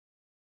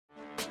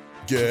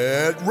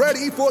Get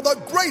ready for the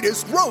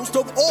greatest roast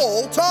of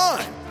all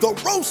time, the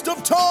Roast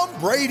of Tom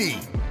Brady,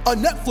 a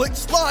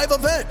Netflix live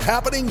event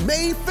happening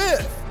May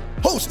 5th.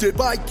 Hosted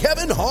by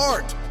Kevin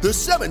Hart, the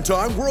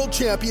 7-time world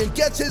champion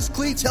gets his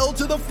cleats held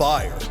to the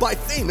fire by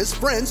famous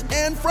friends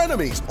and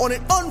frenemies on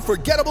an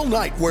unforgettable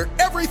night where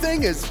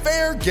everything is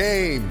fair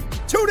game.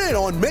 Tune in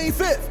on May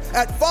 5th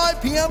at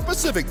 5 p.m.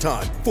 Pacific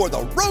time for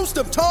the Roast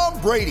of Tom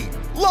Brady,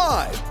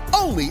 live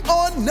only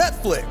on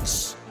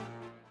Netflix.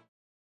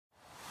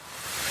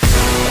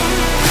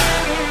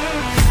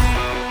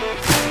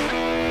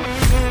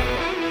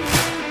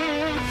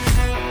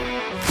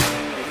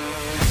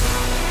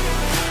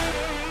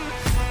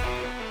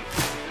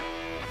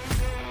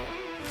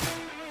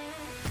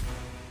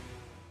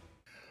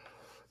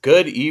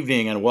 Good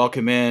evening and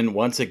welcome in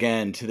once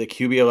again to the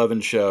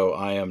QB11 show.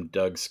 I am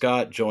Doug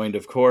Scott, joined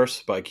of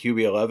course by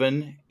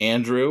QB11,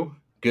 Andrew.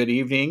 Good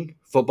evening.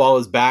 Football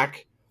is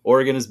back.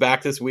 Oregon is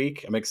back this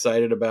week. I'm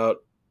excited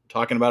about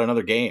talking about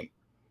another game.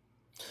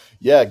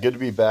 Yeah, good to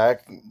be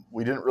back.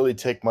 We didn't really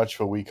take much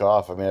of a week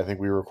off. I mean, I think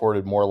we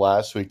recorded more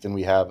last week than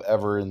we have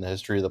ever in the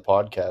history of the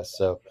podcast.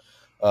 So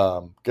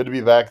good to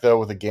be back though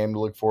with a game to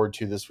look forward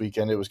to this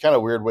weekend. It was kind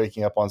of weird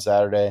waking up on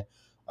Saturday.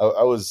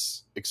 I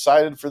was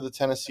excited for the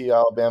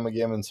Tennessee-Alabama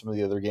game and some of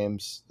the other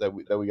games that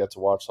we got to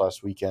watch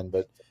last weekend,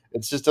 but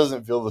it just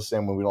doesn't feel the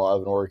same when we don't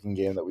have an Oregon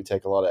game that we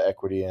take a lot of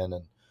equity in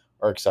and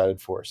are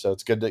excited for. So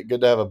it's good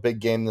to have a big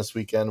game this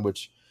weekend,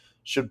 which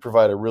should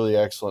provide a really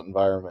excellent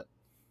environment.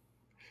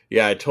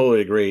 Yeah, I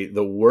totally agree.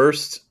 The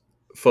worst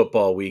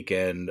football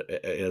weekend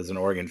as an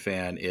Oregon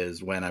fan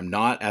is when I'm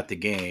not at the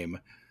game,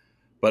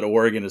 but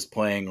Oregon is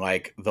playing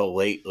like the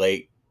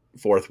late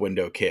fourth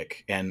window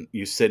kick, and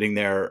you sitting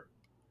there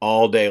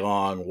all day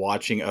long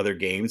watching other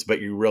games, but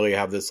you really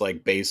have this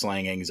like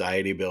baseline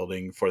anxiety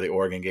building for the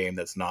Oregon game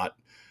that's not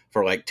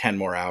for like 10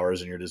 more hours,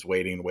 and you're just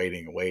waiting.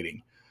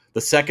 The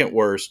second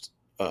worst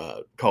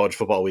college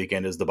football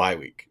weekend is the bye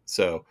week.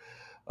 So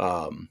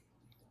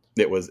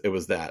it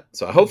was that.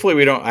 So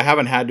hopefully I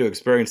haven't had to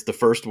experience the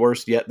first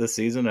worst yet this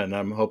season, and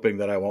I'm hoping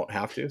that I won't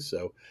have to.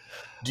 So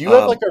do you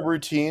have like a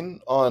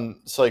routine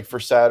like for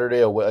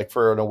Saturday, like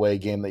for an away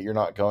game that you're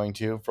not going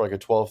to for like a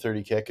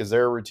 12:30 kick? Is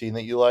there a routine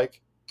that you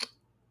like?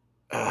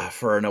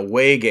 For an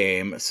away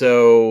game,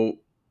 so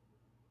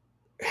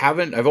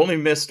I've only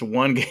missed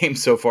one game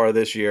so far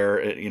this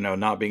year,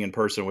 not being in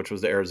person, which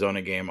was the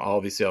Arizona game.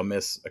 Obviously I'll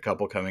miss a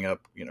couple coming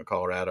up,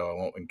 Colorado. I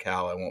won't in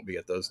Cal. I won't be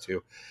at those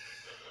two.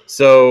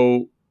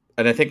 So,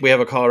 and I think we have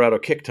a Colorado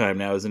kick time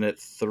now. Isn't it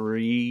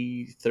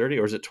 3:30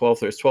 or is it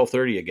 12:30? It's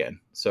 12:30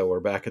 again. So we're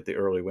back at the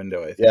early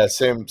window, I think. Yeah.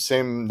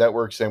 Same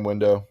network, same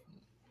window.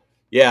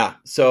 Yeah,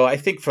 so I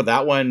think for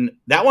that one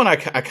I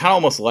kind of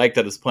almost like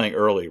that it's playing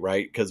early,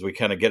 right? Because we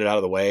kind of get it out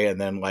of the way,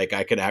 and then like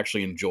I can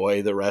actually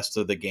enjoy the rest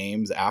of the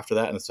games after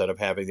that instead of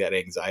having that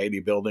anxiety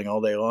building all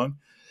day long.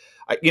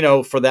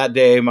 For that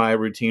day, my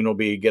routine will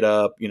be get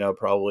up,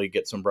 probably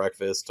get some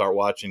breakfast, start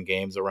watching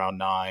games around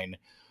 9,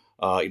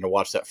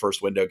 watch that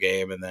first window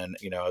game, and then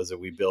as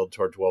we build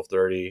toward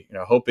 12:30,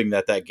 hoping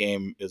that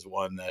game is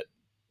one that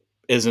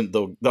isn't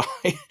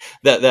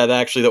that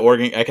actually the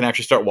Oregon, I can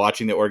actually start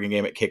watching the Oregon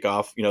game at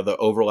kickoff. The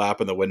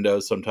overlap in the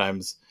windows,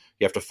 sometimes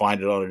you have to find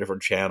it on a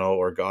different channel,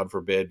 or God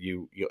forbid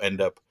you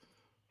end up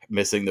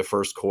missing the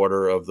first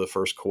quarter of the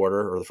first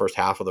quarter or the first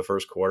half of the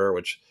first quarter,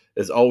 which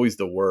is always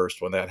the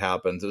worst when that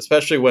happens,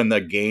 especially when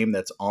the game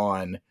that's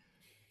on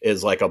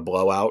is like a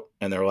blowout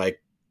and they're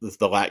like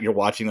you're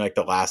watching like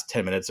the last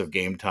 10 minutes of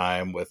game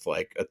time with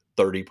like a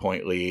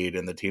 30-point lead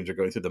and the teams are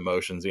going through the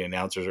motions. The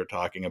announcers are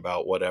talking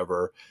about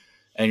whatever.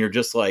 And you're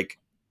just like,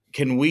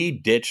 can we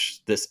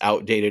ditch this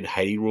outdated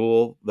Heidi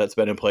rule that's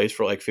been in place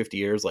for like 50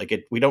 years?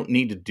 We don't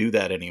need to do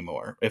that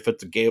anymore. If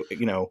it's a game,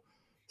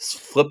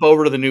 flip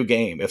over to the new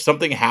game. If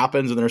something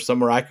happens and there's some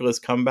miraculous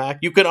comeback,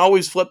 you can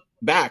always flip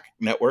back,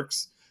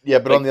 networks. Yeah,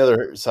 but on the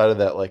other side of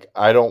that,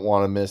 I don't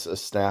want to miss a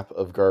snap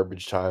of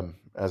garbage time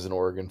as an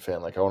Oregon fan.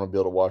 I want to be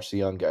able to watch the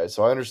young guys.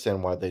 So I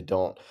understand why they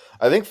don't.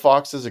 I think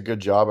Fox does a good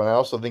job, and I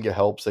also think it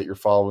helps that you're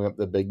following up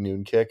the big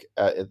noon kick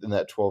in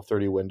that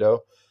 12:30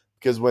 window.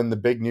 Because when the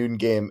big noon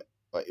game,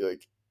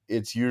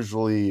 it's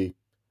usually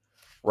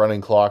running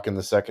clock in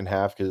the second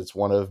half because it's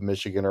one of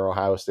Michigan or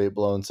Ohio State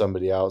blowing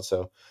somebody out.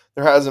 So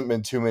there hasn't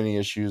been too many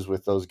issues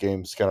with those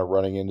games kind of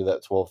running into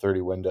that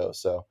 12:30 window.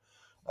 So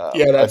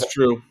yeah, that's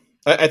true.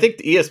 I think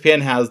the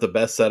ESPN has the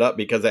best setup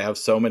because they have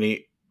so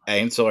many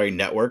ancillary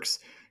networks.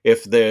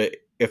 If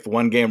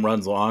one game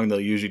runs long,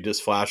 they'll usually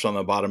just flash on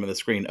the bottom of the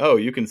screen. Oh,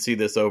 you can see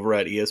this over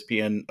at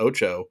ESPN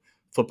Ocho.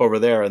 Flip over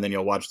there, and then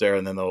you'll watch there,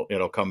 and then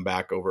it'll come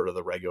back over to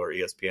the regular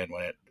ESPN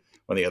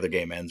when the other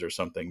game ends or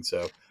something.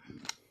 So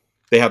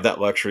they have that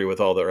luxury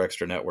with all their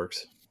extra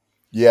networks.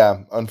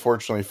 Yeah,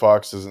 unfortunately,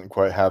 Fox doesn't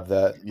quite have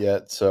that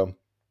yet, so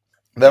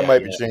that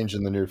might be changed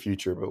in the near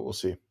future, but we'll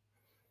see.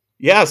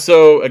 Yeah.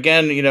 So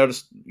again,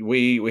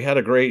 we had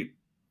a great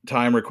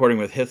time recording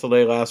with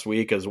Hithley last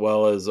week, as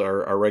well as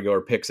our regular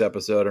picks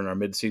episode and our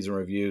midseason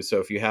review. So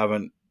if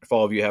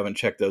all of you haven't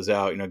checked those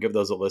out, give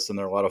those a listen.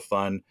 They're a lot of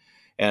fun,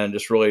 and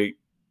just really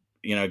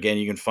again,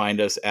 you can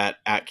find us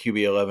at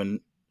QB11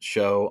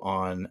 Show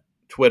on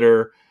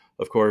Twitter.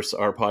 Of course,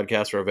 our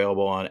podcasts are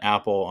available on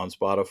Apple, on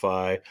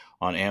Spotify,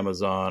 on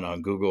Amazon,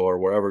 on Google, or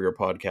wherever your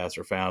podcasts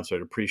are found. So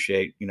I'd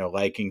appreciate,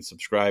 liking,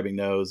 subscribing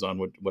those on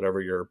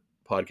whatever your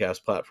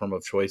podcast platform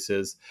of choice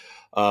is.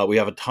 We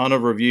have a ton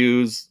of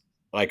reviews.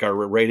 Like our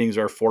ratings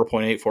are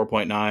 4.8,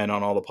 4.9 on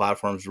all the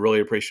platforms. Really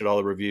appreciate all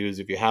the reviews.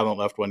 If you haven't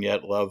left one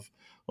yet, love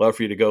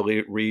for you to go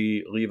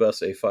leave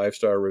us a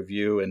 5-star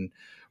review. And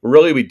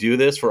really, we do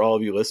this for all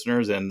of you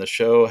listeners, and the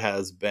show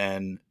has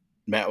been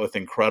met with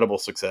incredible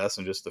success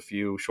in just a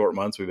few short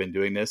months we've been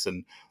doing this,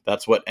 and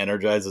that's what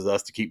energizes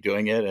us to keep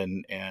doing it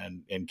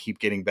and keep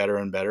getting better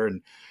and better.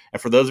 And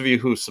for those of you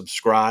who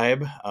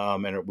subscribe,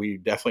 and we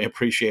definitely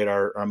appreciate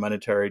our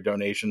monetary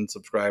donation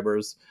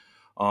subscribers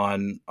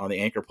on the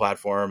Anchor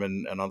platform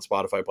and on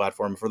Spotify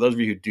platform. For those of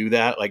you who do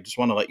that, just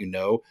want to let you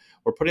know,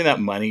 we're putting that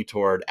money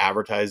toward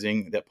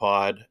advertising that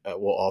pod.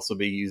 We'll also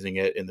be using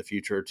it in the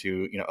future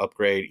to,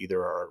 upgrade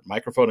either our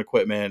microphone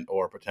equipment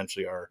or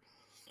potentially our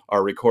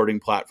recording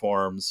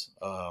platforms,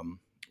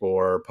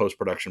 or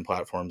post-production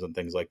platforms and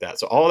things like that.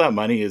 So all that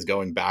money is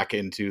going back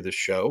into the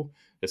show.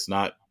 It's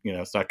not,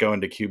 it's not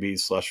going to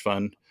QB's slush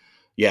fund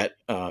yet.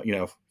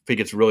 If he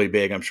gets really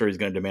big, I'm sure he's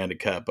going to demand a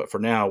cut. But for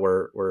now,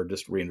 we're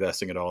just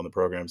reinvesting it all in the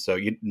program. So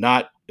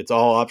it's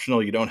all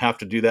optional. You don't have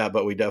to do that,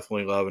 but we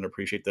definitely love and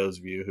appreciate those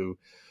of you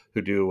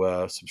who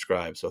do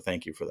subscribe. So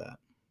thank you for that.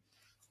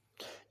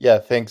 Yeah,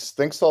 thanks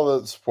to all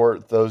the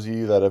support. Those of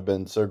you that have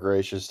been so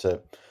gracious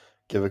to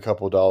give a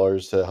couple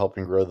dollars to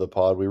helping grow the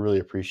pod, we really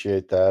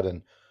appreciate that.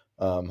 And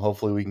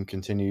hopefully we can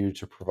continue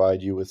to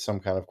provide you with some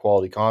kind of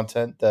quality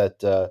content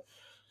that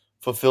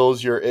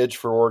fulfills your itch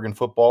for Oregon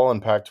football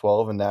and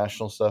Pac-12 and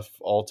national stuff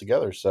all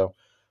together. So,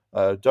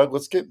 Doug,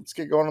 let's get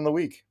going on the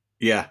week.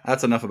 Yeah,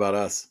 that's enough about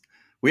us.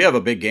 We have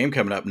a big game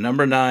coming up.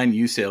 Number 9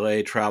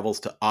 UCLA travels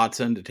to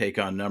Autzen to take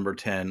on number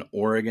 10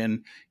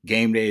 Oregon.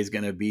 Game day is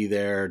going to be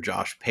there.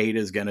 Josh Pate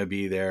is going to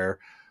be there.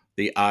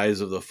 The eyes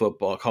of the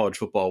college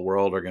football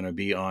world are going to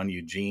be on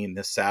Eugene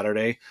this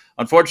Saturday.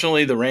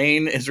 Unfortunately, the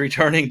rain is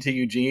returning to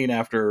Eugene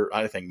after,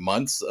 I think,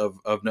 months of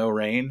no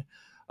rain.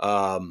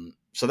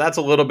 So that's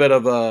a little bit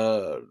of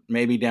a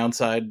maybe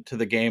downside to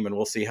the game, and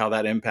we'll see how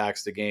that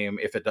impacts the game,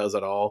 if it does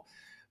at all.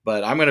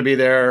 But I'm going to be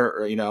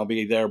there, I'll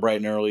be there bright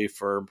and early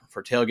for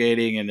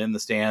tailgating and in the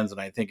stands.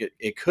 And I think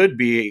it could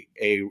be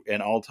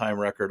an all-time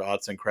record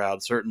Autzen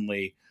crowd.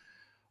 Certainly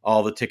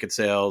all the ticket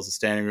sales, the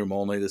standing room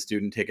only, the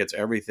student tickets,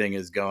 everything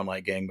is going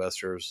like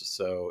gangbusters.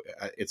 So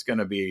it's going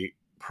to be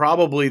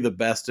probably the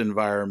best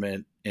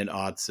environment in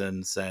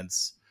Autzen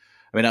since,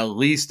 at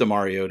least the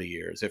Mariota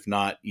years, if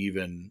not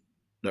even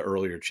the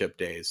earlier Chip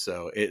days.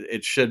 So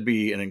it should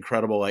be an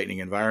incredible Lightning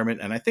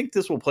environment. And I think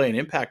this will play an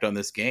impact on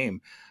this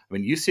game.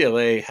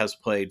 UCLA has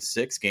played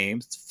 6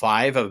 games.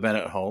 5 have been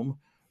at home.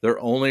 Their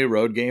only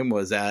road game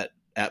was at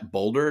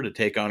Boulder to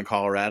take on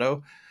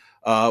Colorado,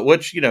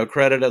 which,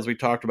 credit, as we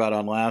talked about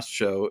on last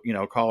show,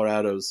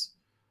 Colorado's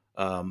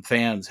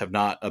fans have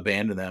not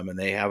abandoned them and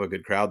they have a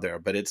good crowd there,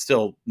 but it's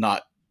still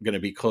not going to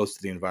be close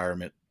to the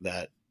environment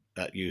that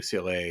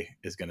UCLA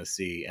is going to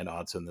see in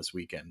Autzen this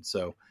weekend.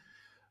 So,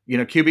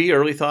 QB,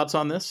 early thoughts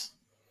on this?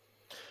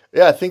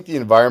 Yeah, I think the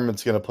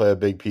environment's going to play a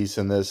big piece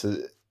in this.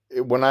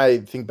 When I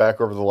think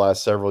back over the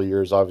last several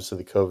years, obviously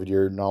the COVID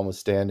year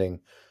notwithstanding,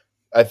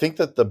 I think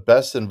that the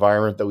best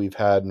environment that we've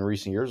had in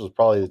recent years was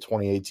probably the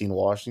 2018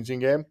 Washington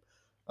game.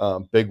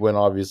 Big win,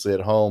 obviously,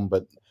 at home,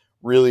 but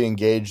really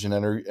engaged and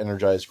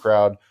energized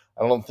crowd.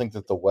 I don't think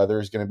that the weather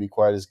is going to be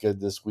quite as good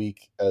this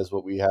week as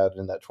what we had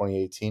in that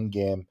 2018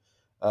 game.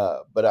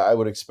 But I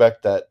would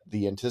expect that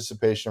the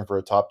anticipation for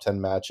a top 10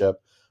 matchup,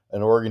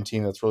 an Oregon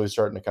team that's really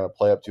starting to kind of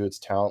play up to its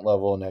talent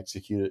level and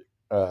execute it,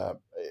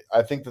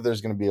 I think that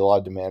there's going to be a lot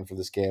of demand for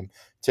this game.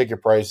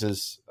 Ticket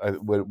prices, I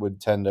would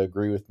tend to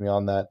agree with me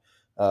on that.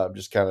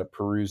 Just kind of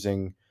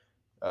perusing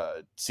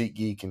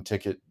SeatGeek and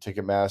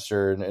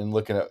Ticketmaster and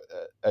looking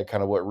at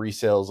kind of what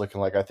resale is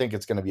looking like. I think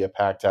it's going to be a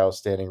packed house,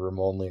 standing room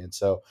only. And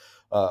so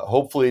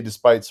hopefully,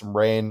 despite some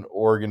rain,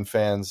 Oregon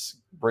fans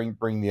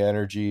bring the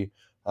energy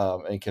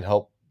and can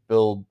help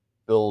build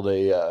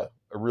a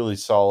really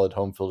solid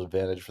home field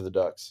advantage for the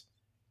Ducks.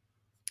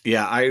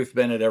 Yeah, I've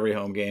been at every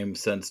home game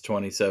since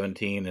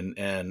 2017,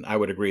 and I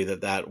would agree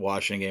that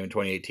Washington game in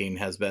 2018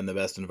 has been the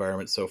best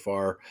environment so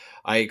far.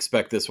 I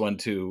expect this one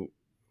to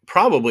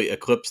probably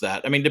eclipse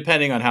that.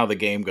 Depending on how the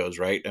game goes,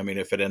 right?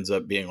 If it ends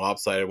up being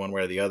lopsided one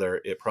way or the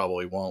other, it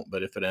probably won't.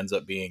 But if it ends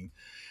up being,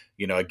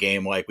 a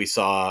game like we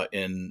saw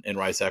in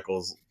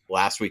Rice-Eccles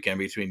last weekend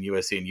between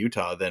USC and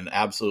Utah, then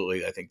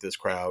absolutely, I think this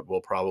crowd will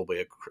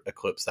probably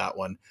eclipse that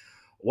one.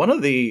 One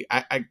of the,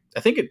 I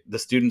think the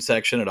student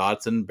section at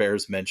Autzen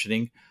bears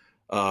mentioning.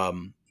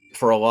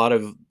 For a lot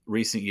of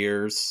recent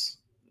years,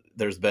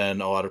 there's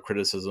been a lot of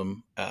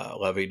criticism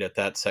levied at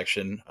that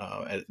section,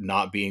 at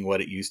not being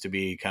what it used to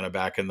be kind of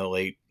back in the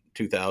late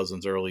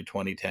 2000s, early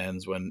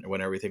 2010s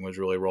when everything was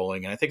really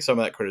rolling. And I think some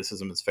of that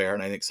criticism is fair.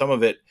 And I think some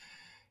of it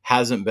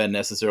hasn't been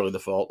necessarily the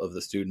fault of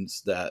the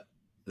students that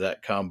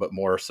come, but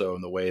more so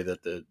in the way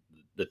that the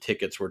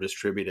tickets were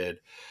distributed.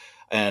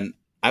 And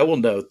I will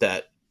note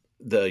that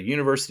the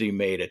university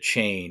made a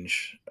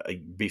change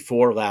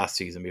before last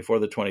season, before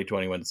the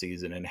 2021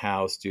 season, and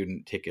how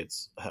student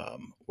tickets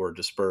were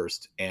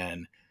dispersed.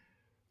 And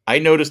I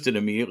noticed it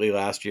immediately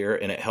last year,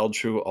 and it held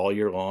true all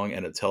year long,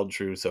 and it's held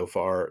true so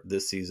far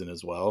this season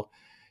as well.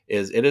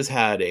 Is it has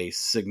had a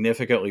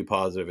significantly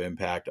positive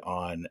impact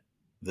on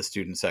the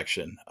student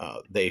section.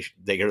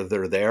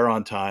 They're there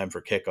on time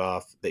for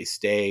kickoff. They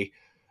stay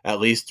at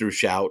least through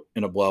shout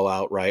in a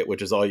blowout, right,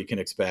 which is all you can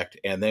expect.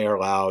 And they are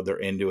loud. They're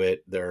into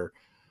it. They're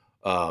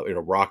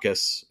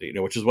raucous,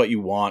 which is what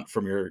you want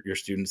from your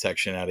student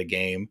section at a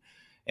game.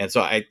 And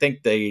so I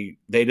think they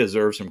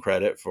deserve some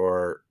credit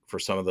for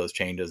some of those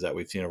changes that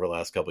we've seen over the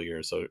last couple of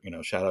years. So,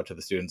 shout out to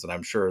the students, and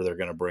I'm sure they're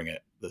going to bring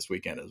it this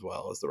weekend as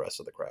well as the rest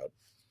of the crowd.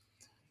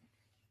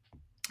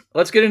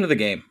 Let's get into the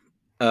game.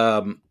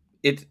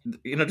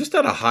 Just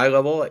at a high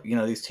level,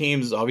 these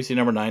teams, obviously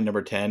number 9,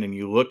 number 10, and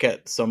you look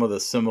at some of the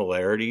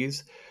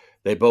similarities.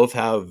 They both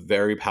have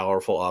very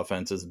powerful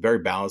offenses, very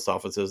balanced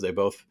offenses. They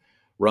both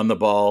run the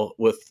ball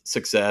with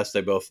success.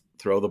 They both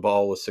throw the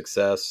ball with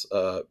success.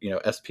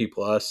 SP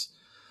Plus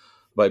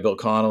by Bill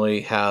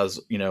Connolly has,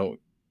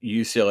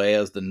 UCLA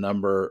as the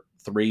number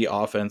 3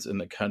 offense in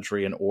the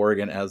country and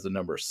Oregon as the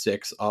number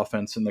 6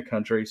 offense in the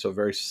country. So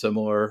very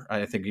similar.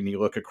 I think when you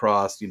look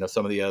across,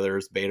 some of the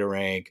others, Beta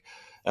Rank,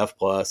 F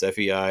Plus,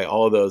 FEI,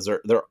 all of those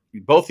they're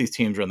both these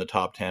teams are in the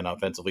top 10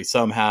 offensively.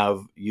 Some have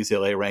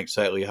UCLA ranked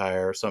slightly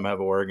higher. Some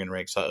have Oregon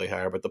ranked slightly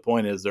higher. But the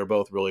point is they're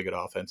both really good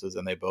offenses,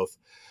 and they both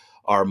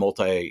are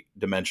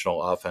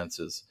multi-dimensional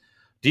offenses.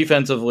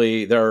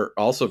 Defensively, they're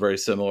also very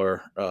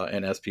similar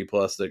in SP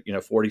Plus. That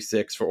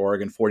 46 for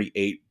Oregon,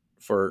 48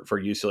 for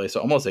UCLA, so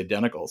almost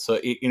identical. So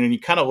you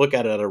kind of look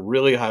at it at a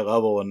really high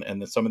level,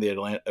 and some of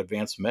the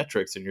advanced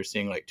metrics, and you're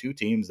seeing like two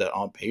teams that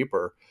on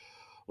paper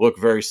look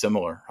very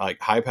similar,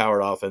 like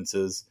high-powered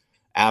offenses,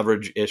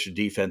 average-ish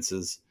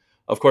defenses.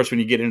 Of course, when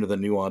you get into the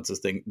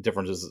nuances,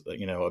 differences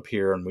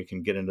appear, and we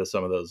can get into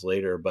some of those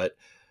later. But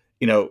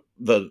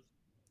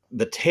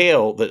the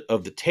tail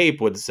of the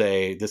tape would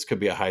say this could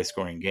be a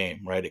high-scoring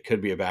game, right? It could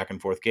be a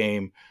back-and-forth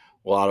game,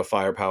 a lot of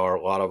firepower,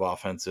 a lot of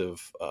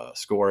offensive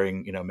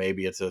scoring.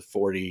 Maybe it's a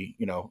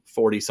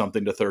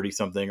 40-something to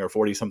 30-something or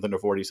 40-something to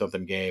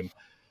 40-something game.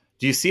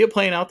 Do you see it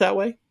playing out that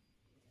way?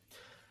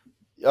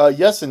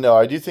 Yes and no.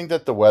 I do think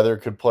that the weather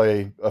could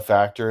play a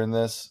factor in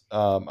this.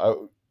 I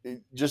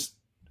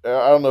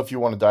don't know if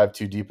you want to dive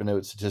too deep into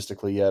it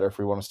statistically yet, or if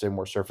we want to stay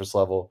more surface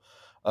level.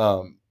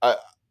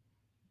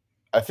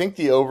 I think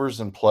the overs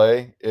in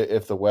play,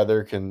 if the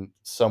weather can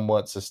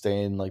somewhat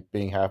sustain like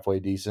being halfway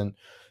decent.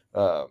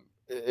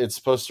 It's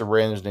supposed to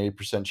rain. There's an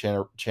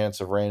 80%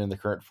 chance of rain in the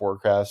current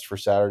forecast for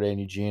Saturday in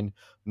Eugene.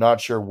 Not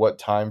sure what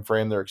time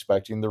frame they're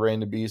expecting the rain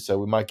to be, so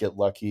we might get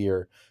lucky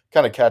or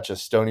kind of catch a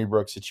Stony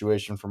Brook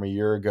situation from a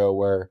year ago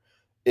where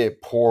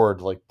it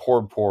poured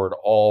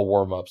all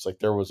warm-ups. Like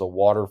there was a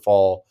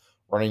waterfall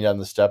running down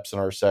the steps in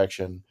our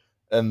section,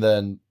 and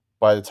then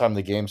by the time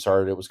the game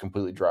started, it was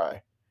completely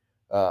dry.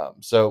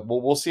 So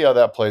we'll see how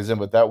that plays in,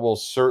 but that will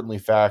certainly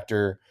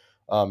factor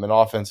in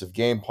offensive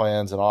game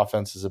plans and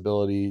offense's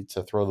ability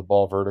to throw the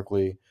ball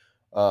vertically,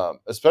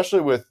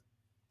 especially with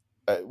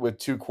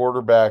two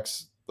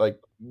quarterbacks. Like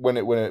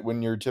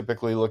when you're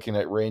typically looking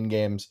at rain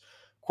games,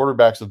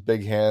 quarterbacks with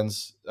big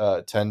hands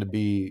tend to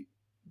be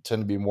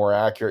more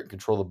accurate and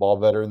control the ball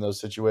better in those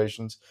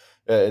situations.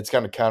 It's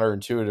kind of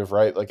counterintuitive,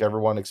 right? Like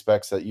everyone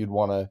expects that you'd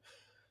want to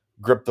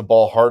grip the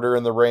ball harder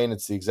in the rain.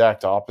 It's the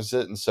exact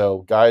opposite. And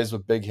so guys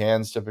with big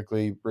hands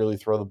typically really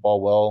throw the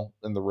ball well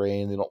in the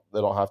rain. They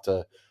don't have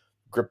to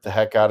grip the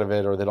heck out of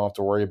it, or they don't have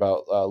to worry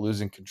about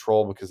losing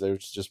control because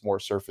there's just more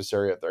surface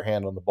area at their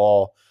hand on the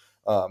ball.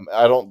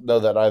 I don't know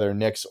that either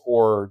Knicks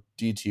or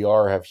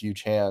DTR have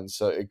huge hands,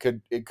 so it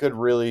could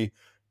really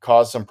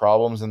cause some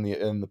problems in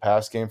the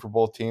pass game for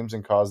both teams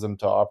and cause them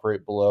to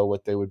operate below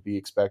what they would be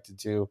expected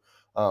to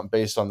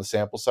based on the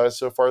sample size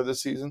so far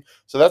this season.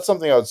 So that's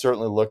something I would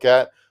certainly look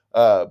at.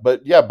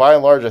 But yeah, by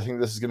and large, I think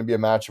this is going to be a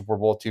matchup where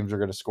both teams are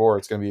going to score.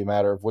 It's going to be a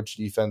matter of which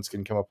defense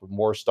can come up with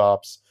more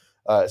stops,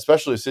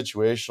 especially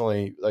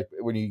situationally, like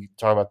when you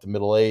talk about the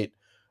middle eight,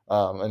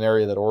 an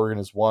area that Oregon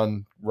has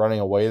won running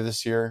away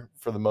this year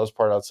for the most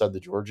part outside the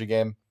Georgia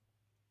game.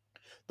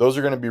 Those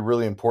are going to be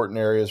really important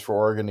areas for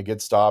Oregon to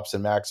get stops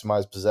and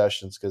maximize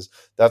possessions, because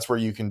that's where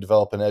you can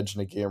develop an edge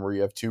in a game where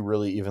you have two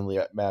really evenly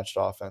matched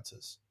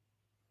offenses.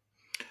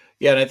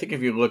 Yeah, and I think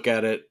if you look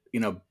at it,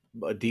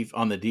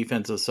 on the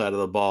defensive side of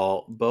the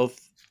ball,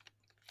 both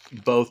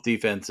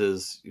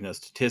defenses,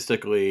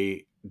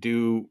 statistically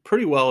do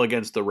pretty well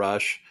against the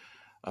rush.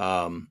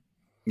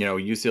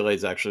 UCLA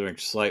is actually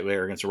ranked slightly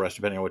against the rush,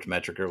 depending on which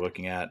metric you're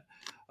looking at.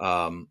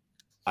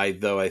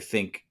 I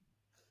think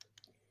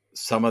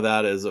some of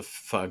that is a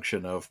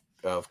function of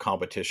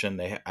competition.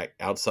 They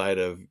outside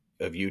of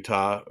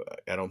Utah,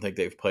 I don't think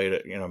they've played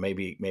it.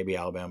 Maybe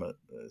Alabama,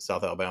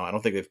 South Alabama. I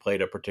don't think they've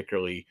played a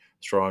particularly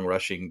strong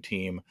rushing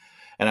team.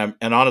 And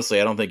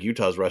honestly, I don't think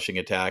Utah's rushing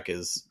attack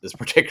is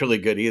particularly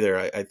good either.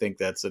 I think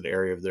that's an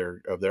area of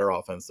their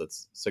offense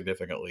that's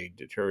significantly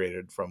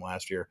deteriorated from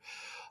last year.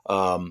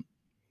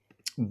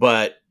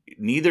 but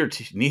neither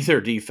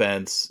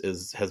defense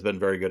has been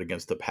very good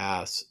against the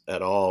pass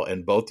at all,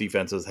 and both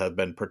defenses have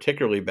been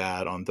particularly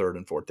bad on third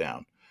and fourth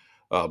down.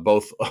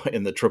 Both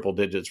in the triple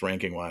digits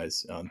ranking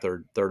wise on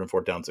third and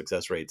fourth down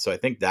success rate. So I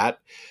think that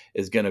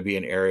is going to be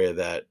an area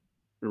that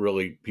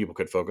really people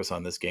could focus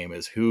on this game,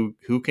 is who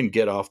can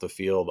get off the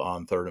field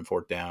on third and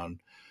fourth down,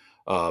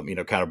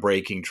 kind of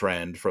breaking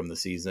trend from the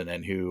season,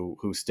 and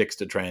who sticks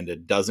to trend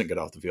and doesn't get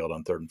off the field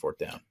on third and fourth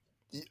down.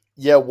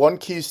 Yeah, one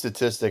key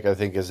statistic I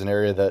think is an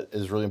area that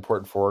is really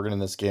important for Oregon in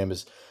this game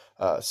is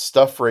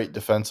stuff rate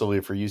defensively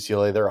for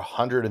UCLA. They're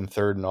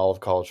 103rd in all of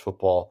college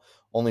football,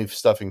 only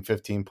stuffing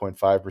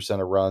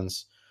 15.5% of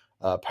runs.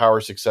 Power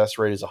success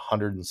rate is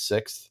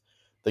 106th.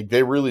 Like,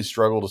 they really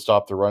struggle to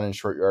stop the run in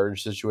short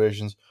yardage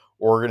situations.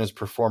 Oregon has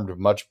performed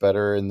much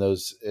better in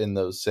those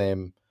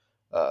same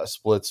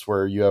splits,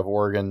 where you have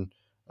Oregon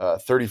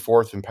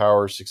 34th in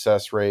power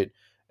success rate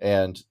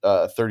and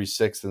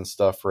 36th in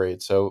stuff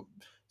rate. So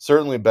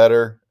certainly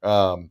better.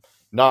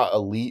 Not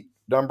elite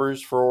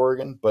numbers for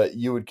Oregon, but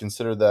you would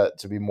consider that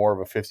to be more of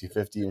a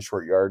 50-50 in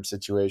short yard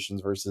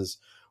situations versus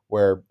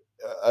where,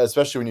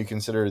 especially when you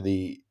consider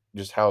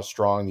just how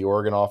strong the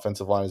Oregon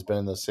offensive line has been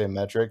in those same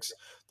metrics.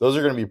 Those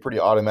are going to be pretty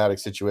automatic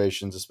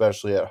situations,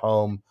 especially at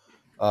home,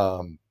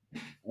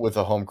 with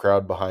a home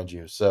crowd behind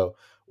you. So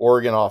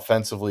Oregon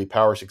offensively,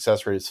 power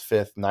success rate is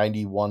 5th,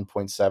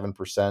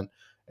 91.7%,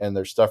 and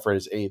their stuff rate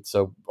is 8th.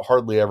 So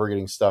hardly ever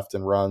getting stuffed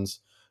in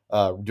runs.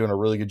 Doing a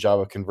really good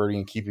job of converting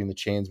and keeping the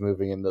chains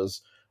moving in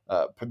those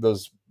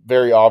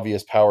very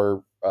obvious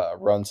power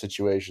run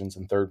situations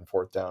in third and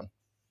fourth down.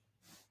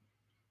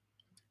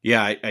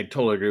 Yeah, I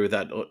totally agree with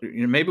that.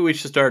 Maybe we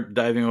should start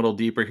diving a little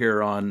deeper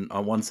here on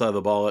one side of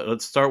the ball.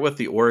 Let's start with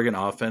the Oregon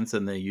offense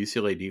and the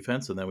UCLA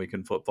defense, and then we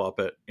can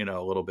flip-flop it,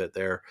 a little bit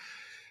there.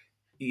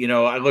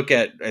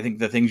 I think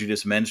the things you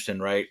just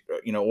mentioned, right?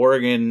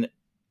 Oregon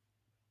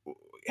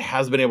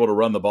has been able to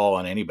run the ball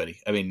on anybody.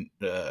 I mean,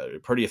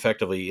 pretty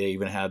effectively. They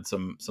even had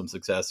some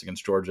success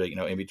against Georgia,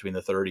 in between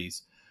the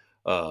 30s,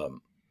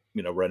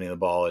 running the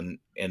ball. And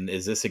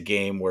is this a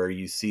game where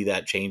you see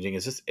that changing?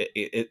 Is this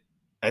it?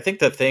 I think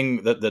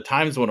the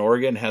times when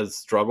Oregon has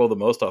struggled the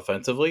most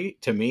offensively,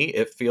 to me,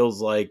 it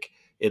feels like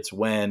it's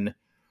when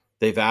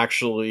they've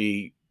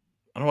actually,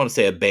 I don't want to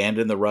say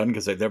abandoned the run,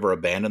 because they've never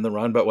abandoned the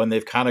run, but when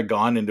they've kind of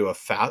gone into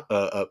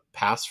a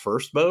pass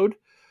first mode,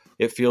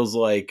 it feels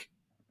like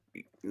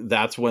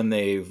that's when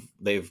they've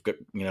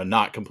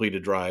not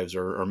completed drives,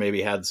 or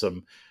maybe had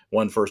some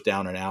one first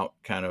down and out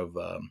kind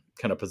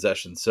of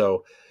possession.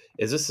 So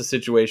is this a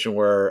situation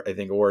where I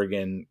think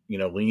Oregon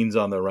leans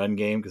on the run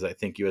game because I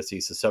think USC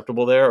is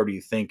susceptible there, or do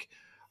you think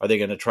are they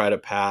going to try to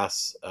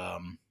pass go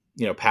at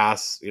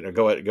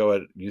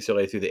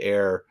UCLA through the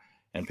air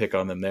and pick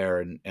on them there?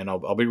 And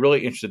I'll be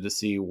really interested to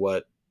see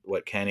what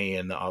Kenny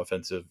and the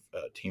offensive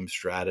team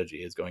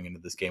strategy is going into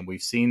this game.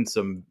 We've seen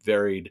some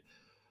varied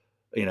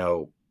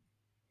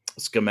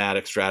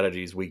schematic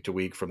strategies week to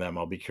week from them.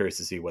 I'll be curious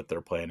to see what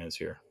their plan is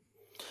here.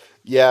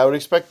 Yeah, I would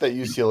expect that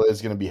UCLA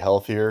is going to be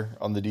healthier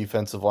on the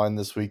defensive line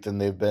this week than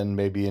they've been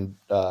maybe in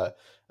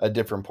at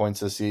different points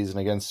this season.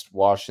 Against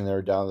Washington,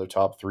 they're down to their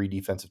top 3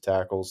 defensive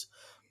tackles,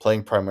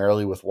 playing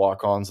primarily with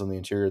walk-ons on the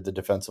interior of the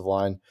defensive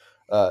line.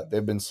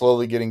 They've been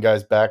slowly getting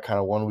guys back kind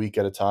of 1 week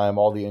at a time.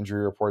 All the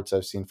injury reports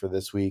I've seen for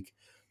this week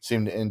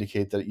seem to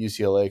indicate that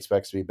UCLA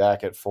expects to be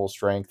back at full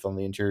strength on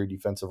the interior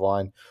defensive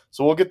line.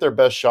 So we'll get their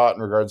best shot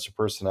in regards to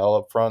personnel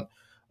up front.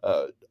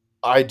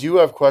 I do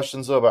have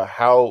questions, though, about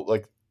how,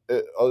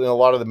 in a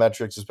lot of the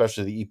metrics,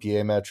 especially the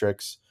EPA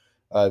metrics,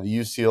 the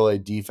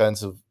UCLA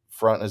defensive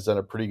front has done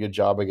a pretty good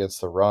job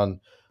against the run.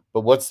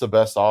 But what's the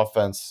best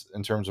offense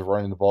in terms of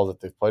running the ball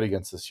that they've played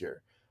against this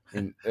year?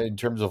 In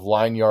terms of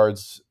line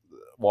yards,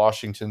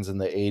 Washington's in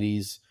the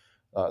 80s,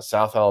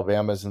 South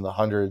Alabama's in the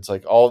hundreds.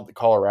 Like, all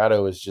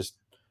Colorado is just,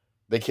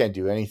 they can't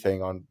do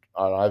anything on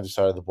either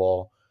side of the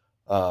ball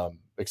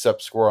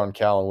except score on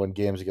Cal and win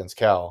games against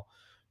Cal.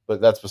 But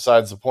that's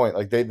besides the point.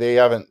 Like, they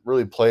haven't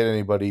really played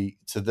anybody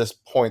to this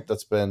point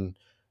that's been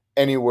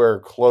anywhere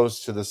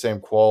close to the same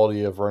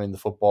quality of running the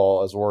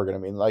football as Oregon. I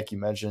mean, like you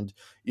mentioned,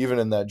 even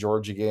in that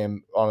Georgia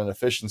game, on an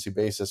efficiency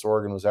basis,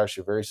 Oregon was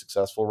actually very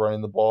successful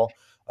running the ball.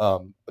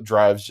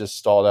 Drives just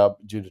stalled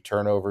out due to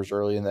turnovers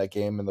early in that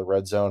game in the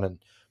red zone, and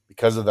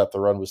because of that, the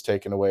run was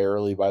taken away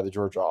early by the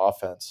Georgia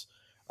offense.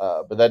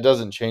 But that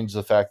doesn't change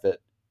the fact that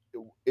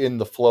in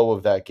the flow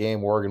of that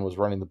game, Oregon was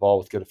running the ball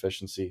with good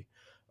efficiency.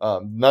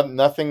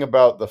 Nothing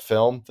about the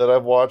film that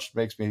I've watched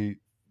makes me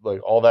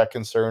all that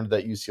concerned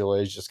that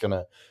UCLA is just going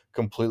to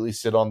completely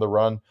sit on the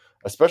run,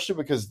 especially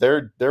because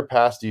their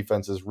pass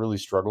defense has really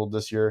struggled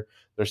this year.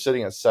 They're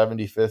sitting at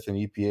 75th in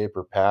EPA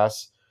per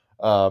pass.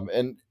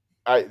 And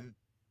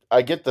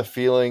I get the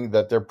feeling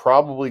that they're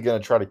probably going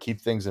to try to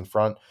keep things in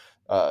front.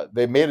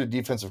 They made a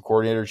defensive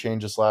coordinator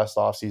change this last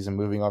offseason,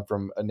 moving on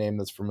from a name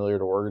that's familiar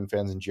to Oregon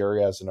fans in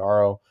Jerry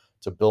Azzanaro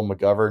to Bill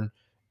McGovern.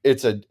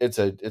 It's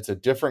a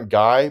different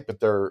guy, but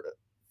they're,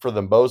 for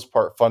the most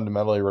part,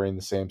 fundamentally running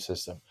the same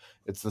system.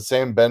 It's the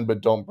same bend but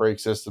don't break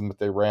system that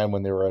they ran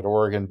when they were at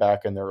Oregon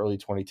back in the early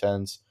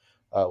 2010s.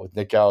 with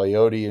Nick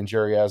Aliotti and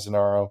Jerry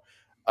Azzanaro.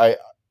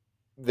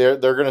 They're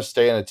going to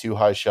stay in a too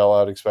high shell,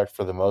 I'd expect,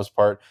 for the most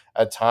part.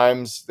 At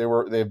times,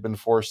 they've been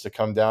forced to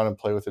come down and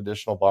play with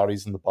additional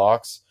bodies in the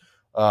box.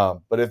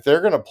 But if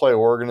they're going to play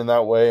Oregon in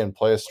that way and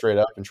play us straight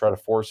up and try to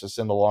force us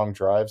into long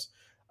drives,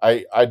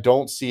 I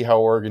don't see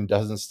how Oregon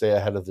doesn't stay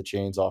ahead of the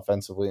chains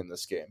offensively in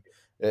this game.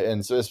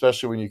 And so,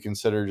 especially when you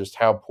consider just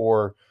how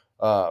poor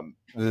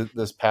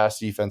this pass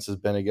defense has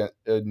been again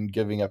in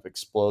giving up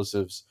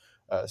explosives.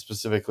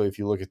 Specifically, if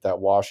you look at that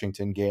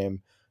Washington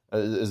game,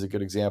 is a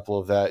good example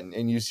of that. And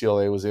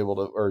UCLA was able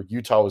to, or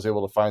Utah was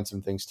able to find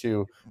some things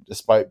too,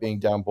 despite being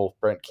down both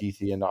Brent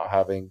Keithy and not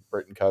having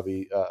Britton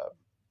Covey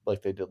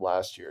like they did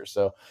last year.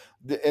 So,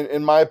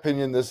 in my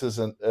opinion, this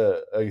isn't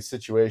a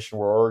situation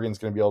where Oregon's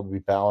going to be able to be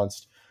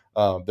balanced.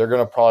 They're going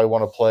to probably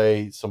want to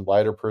play some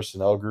lighter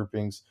personnel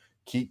groupings,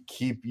 keep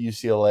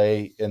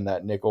UCLA in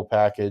that nickel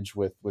package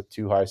with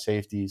two high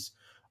safeties,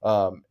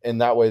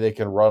 and that way they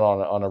can run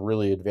on a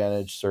really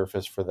advantaged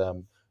surface for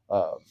them.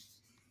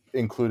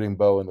 Including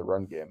Bo in the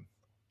run game.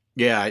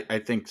 Yeah, I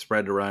think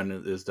spread to run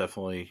is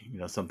definitely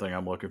something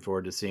I'm looking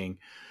forward to seeing.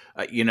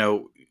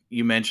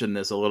 You mentioned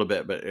this a little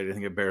bit, but I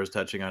think it bears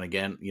touching on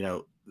again.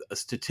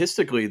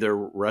 Statistically, their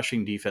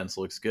rushing defense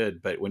looks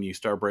good, but when you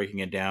start breaking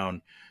it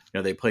down,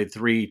 they played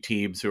 3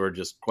 teams who are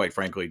just, quite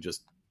frankly,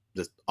 just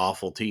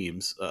awful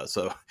teams.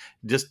 So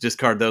just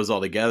discard those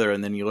altogether,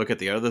 and then you look at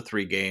the other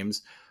 3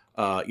 games.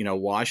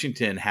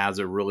 Washington has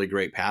a really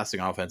great passing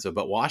offensive,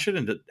 but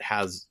Washington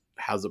has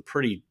a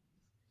pretty,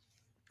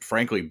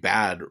 frankly,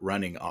 bad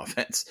running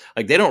offense.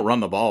 Like, they don't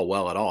run the ball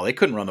well at all. They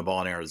couldn't run the ball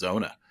in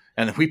Arizona.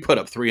 And we put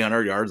up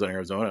 300 yards on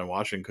Arizona, and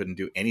Washington couldn't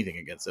do anything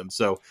against them.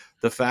 So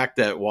the fact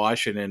that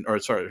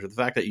the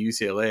fact that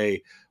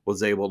UCLA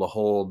was able to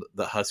hold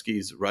the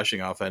Huskies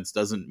rushing offense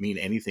doesn't mean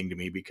anything to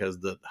me, because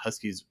the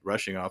Huskies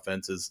rushing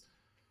offense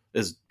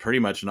is pretty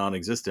much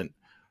non-existent.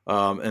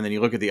 And then you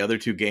look at the other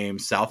 2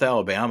 games. South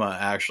Alabama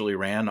actually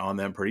ran on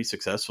them pretty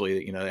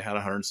successfully. They had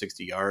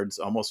 160 yards,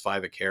 almost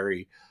 5 a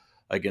carry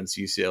against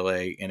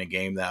UCLA in a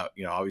game that,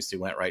 obviously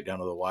went right down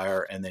to the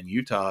wire. And then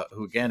Utah,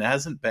 who again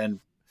hasn't been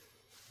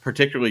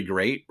particularly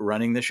great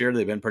running this year.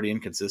 They've been pretty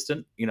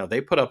inconsistent.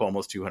 They put up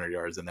almost 200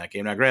 yards in that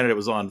game. Now, granted, it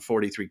was on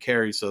 43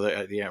 carries, so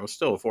it was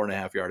still a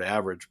 4.5 yard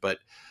average, but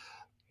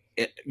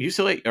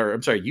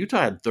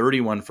Utah had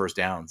 31 first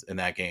downs in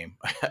that game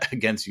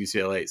against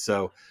UCLA.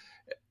 So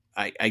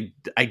I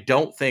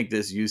don't think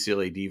this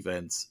UCLA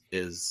defense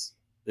is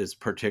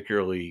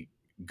particularly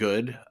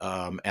good.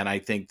 And I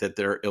think that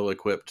they're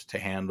ill-equipped to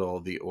handle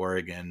the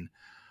Oregon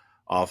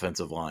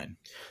offensive line.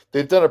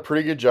 They've done a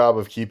pretty good job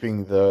of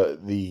keeping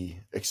the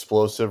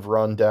explosive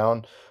run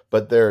down,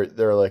 but their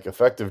like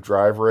effective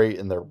drive rate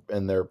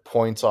and their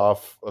points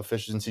off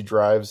efficiency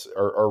drives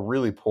are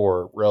really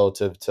poor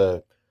relative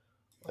to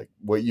like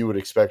what you would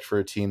expect for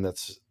a team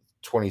that's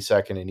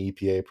 22nd in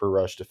EPA per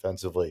rush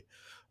defensively.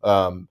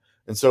 And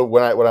so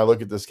when I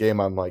look at this game,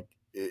 I'm like,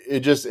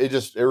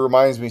 it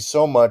reminds me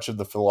so much of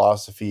the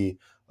philosophy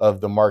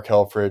of the Mark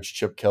Helfrich,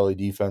 Chip Kelly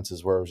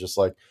defenses, where it was just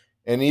like,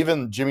 and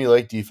even Jimmy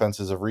Lake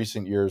defenses of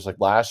recent years, like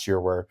last year,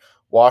 where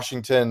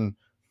Washington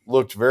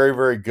looked very,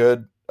 very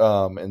good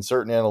in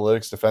certain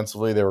analytics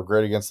defensively. They were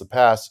great against the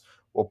pass.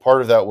 Well,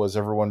 part of that was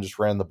everyone just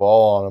ran the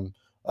ball on them,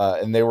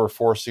 and they were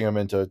forcing them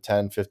into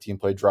 10, 15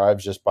 play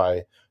drives just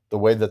by the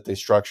way that they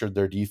structured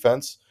their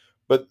defense.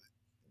 But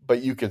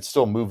you could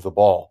still move the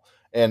ball.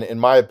 And in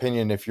my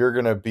opinion, if you're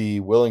going to be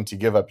willing to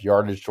give up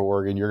yardage to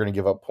Oregon, you're going to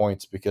give up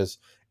points, because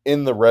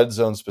in the red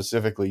zone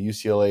specifically,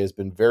 UCLA has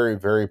been very,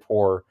 very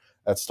poor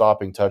at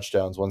stopping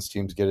touchdowns once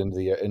teams get into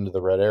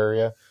the red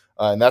area.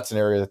 And that's an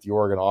area that the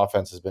Oregon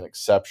offense has been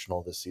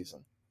exceptional this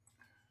season.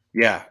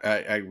 Yeah,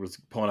 I was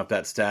pulling up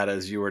that stat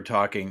as you were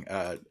talking.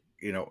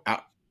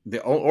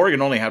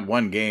 Oregon only had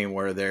one game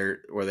where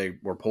they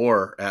were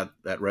poor at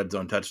red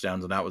zone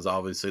touchdowns, and that was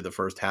obviously the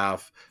first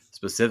half,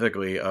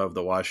 specifically of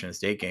the Washington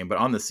State game. But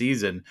on the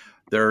season,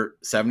 they're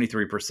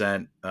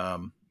 73%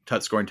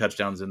 scoring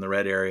touchdowns in the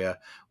red area,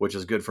 which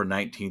is good for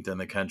 19th in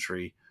the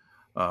country.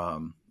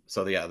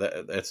 So yeah,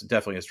 that's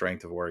definitely a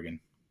strength of Oregon.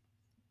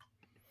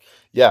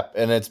 Yeah,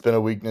 and it's been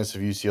a weakness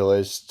of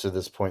UCLA's to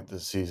this point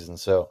this season.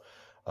 So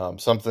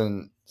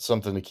something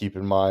to keep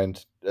in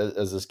mind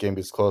as this game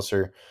gets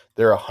closer.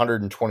 They're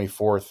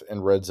 124th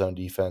in red zone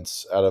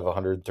defense out of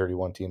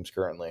 131 teams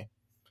currently.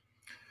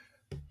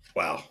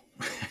 Wow.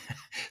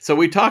 So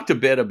we talked a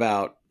bit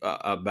about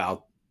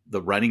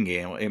the running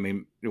game. I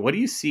mean, what do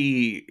you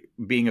see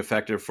being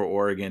effective for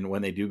Oregon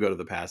when they do go to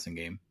the passing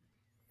game?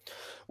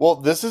 Well,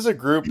 this is a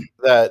group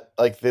that,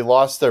 like, they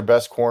lost their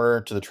best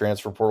corner to the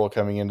transfer portal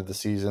coming into the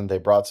season. They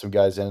brought some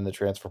guys in the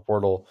transfer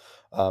portal.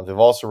 They've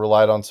also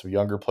relied on some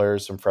younger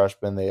players, some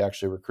freshmen. They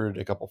actually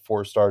recruited a couple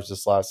 4-stars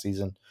this last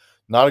season.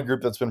 Not a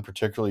group that's been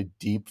particularly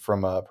deep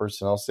from a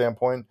personnel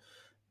standpoint.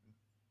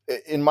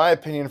 In my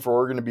opinion, for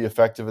Oregon to be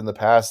effective in the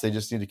past, they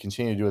just need to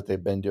continue to do what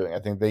they've been doing. I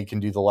think they can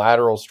do the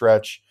lateral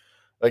stretch.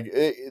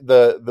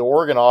 The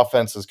Oregon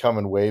offense has come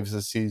in waves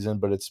this season,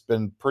 but it's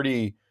been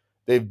pretty.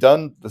 They've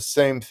done the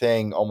same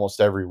thing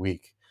almost every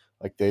week.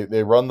 Like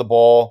they run the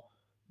ball,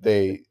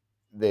 They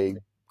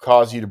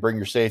cause you to bring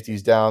your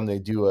safeties down. They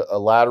do a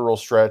lateral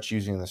stretch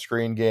using the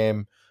screen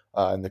game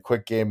and the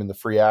quick game and the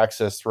free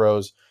access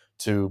throws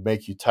to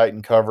make you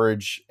tighten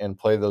coverage and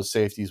play those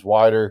safeties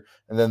wider.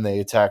 And then they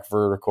attack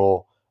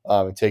vertical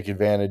and take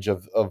advantage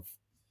of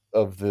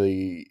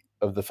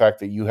the fact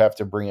that you have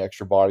to bring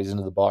extra bodies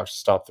into the box to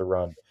stop the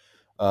run.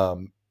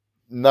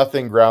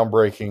 Nothing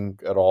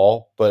groundbreaking at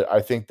all, but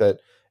I think that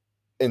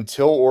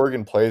until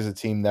Oregon plays a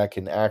team that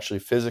can actually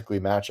physically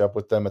match up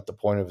with them at the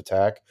point of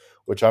attack,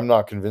 which I'm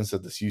not convinced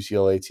that this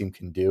UCLA team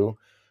can do,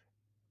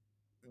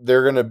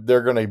 they're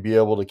gonna be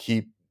able to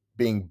keep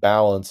being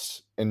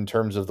balanced in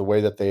terms of the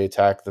way that they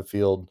attack the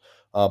field,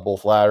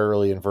 both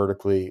laterally and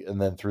vertically,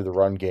 and then through the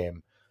run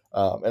game.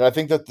 And I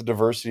think that the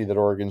diversity that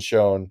Oregon's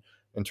shown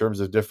in terms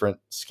of different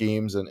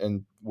schemes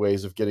and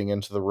ways of getting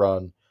into the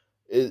run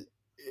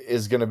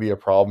is going to be a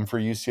problem for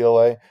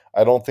UCLA.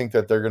 I don't think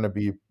that they're going to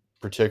be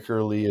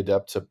particularly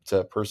adept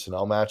to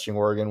personnel matching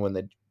Oregon when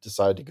they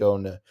decide to go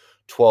into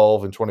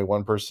 12 and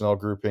 21 personnel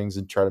groupings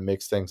and try to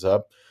mix things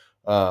up.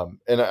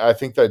 And I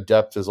think that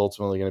depth is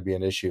ultimately going to be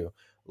an issue.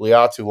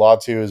 Liatu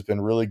Latu has been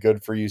really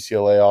good for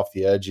UCLA off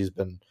the edge.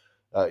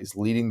 He's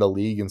leading the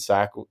league in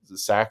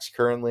sacks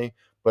currently.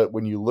 But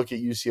when you look at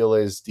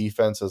UCLA's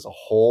defense as a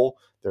whole,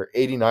 they're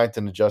 89th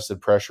in adjusted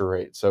pressure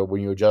rate. So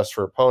when you adjust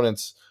for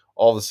opponents,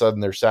 all of a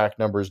sudden their sack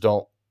numbers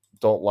don't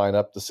line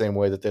up the same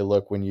way that they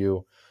look when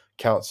you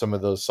count some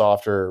of those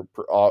softer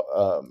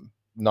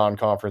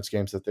non-conference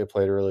games that they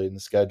played early in the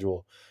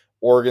schedule.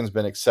 Oregon's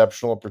been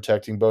exceptional at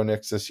protecting Bo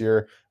Nix this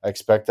year. I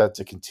expect that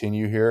to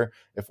continue here.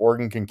 If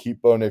Oregon can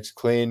keep Bo Nix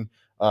clean,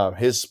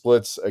 his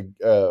splits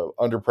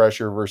under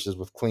pressure versus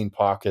with clean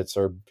pockets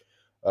are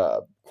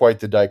quite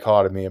the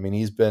dichotomy. I mean,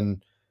 he's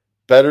been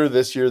better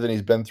this year than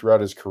he's been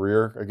throughout his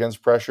career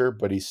against pressure,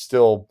 but he's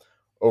still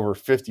over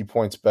 50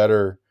 points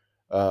better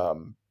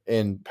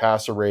in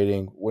passer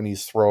rating when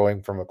he's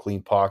throwing from a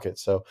clean pocket.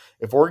 So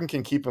if Oregon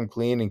can keep him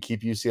clean and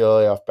keep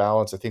UCLA off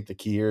balance, I think the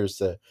key here is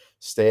to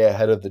stay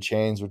ahead of the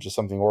chains, which is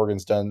something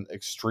Oregon's done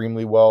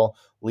extremely well,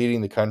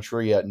 leading the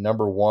country at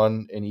number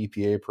 1 in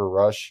EPA per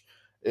rush.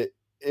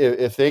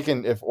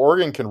 If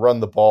Oregon can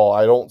run the ball,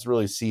 I don't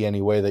really see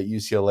any way that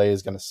UCLA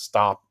is going to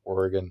stop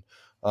Oregon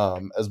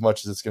as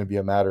much as it's going to be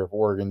a matter of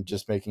Oregon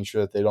just making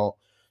sure that they don't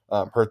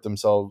hurt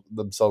themselves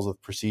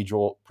with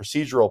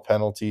procedural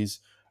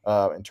penalties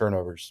and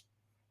turnovers.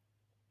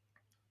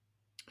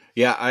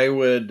 Yeah, I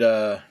would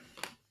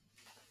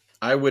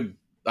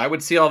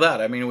see all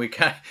that. I mean,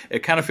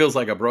 it kind of feels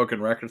like a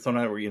broken record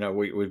sometimes where,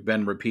 we've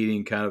been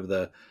repeating kind of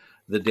the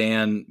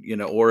Dan,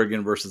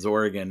 Oregon versus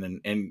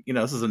Oregon. And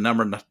this is a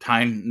number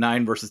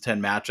 9 versus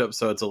 10 matchup.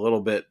 So it's a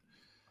little bit,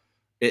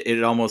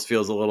 it almost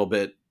feels a little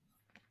bit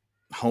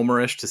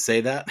homerish to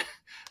say that.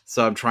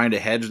 So I'm trying to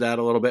hedge that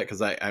a little bit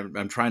because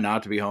I'm trying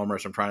not to be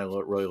homerish. I'm trying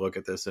to really look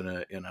at this in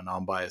a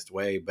non-biased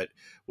way. But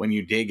when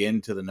you dig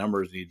into the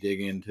numbers, you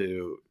dig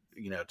into,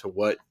 to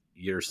what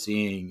you're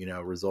seeing,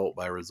 result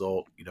by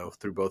result,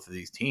 through both of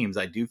these teams,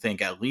 I do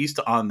think at least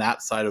on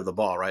that side of the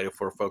ball, right, if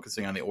we're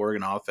focusing on the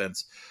Oregon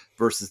offense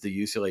versus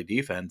the UCLA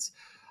defense,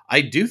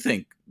 I do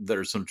think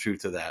there's some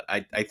truth to that.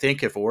 I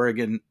think if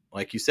Oregon,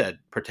 like you said,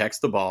 protects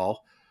the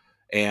ball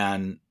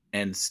and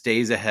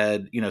stays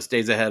ahead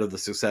of the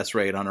success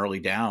rate on early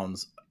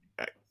downs,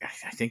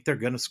 I think they're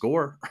going to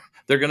score.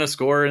 They're going to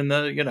score in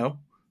the,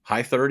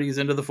 high 30s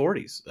into the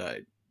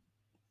 40s.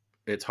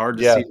 It's hard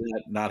to see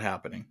that not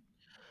happening.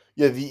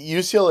 Yeah, the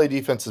UCLA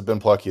defense has been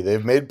plucky.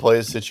 They've made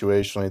plays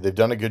situationally. They've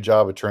done a good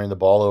job of turning the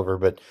ball over,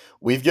 but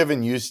we've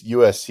given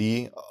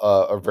USC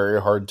a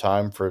very hard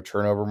time for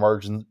turnover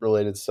margin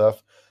related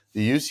stuff.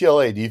 The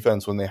UCLA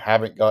defense, when they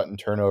haven't gotten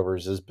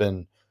turnovers, has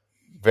been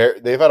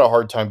they've had a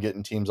hard time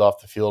getting teams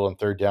off the field on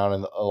third down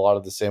in a lot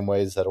of the same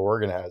ways that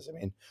Oregon has. I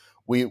mean,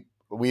 we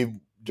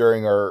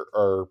during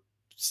our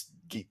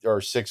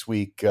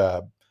 6-week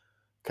kind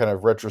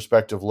of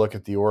retrospective look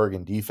at the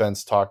Oregon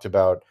defense talked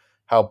about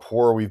how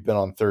poor we've been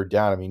on third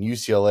down. I mean,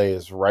 UCLA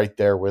is right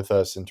there with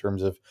us in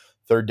terms of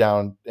third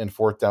down and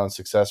fourth down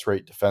success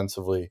rate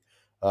defensively.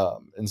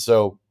 And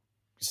so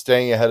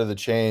staying ahead of the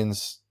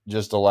chains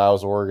just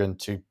allows Oregon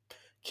to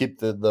keep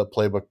the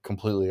playbook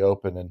completely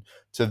open. And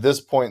to this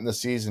point in the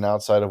season,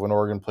 outside of when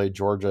Oregon played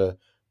Georgia,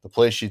 the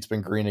play sheet's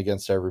been green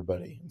against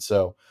everybody. And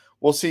so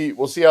we'll see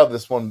how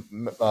this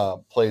one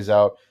plays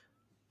out.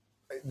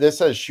 This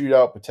has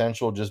shootout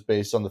potential just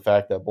based on the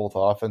fact that both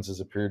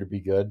offenses appear to be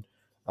good.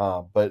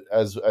 But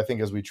as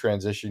we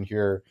transition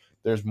here,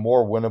 there's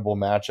more winnable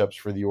matchups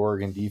for the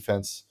Oregon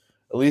defense,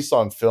 at least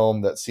on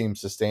film, that seem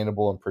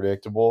sustainable and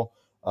predictable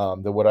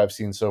than what I've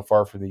seen so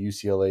far from the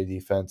UCLA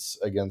defense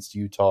against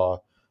Utah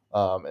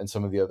and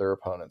some of the other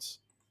opponents.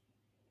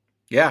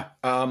 Yeah,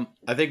 I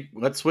think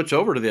let's switch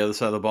over to the other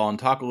side of the ball and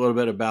talk a little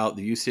bit about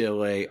the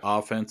UCLA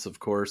offense, of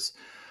course,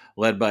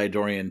 led by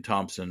Dorian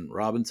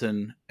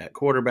Thompson-Robinson at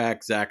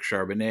quarterback, Zach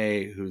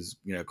Charbonnet, who's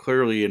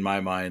clearly in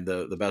my mind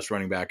the best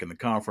running back in the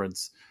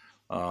conference,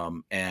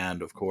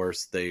 And of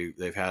course,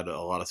 they've had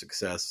a lot of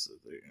success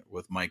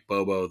with Mike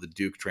Bobo, the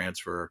Duke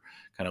transfer,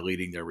 kind of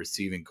leading their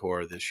receiving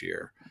core this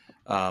year.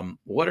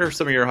 What are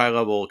some of your high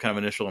level kind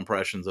of initial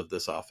impressions of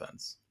this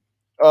offense?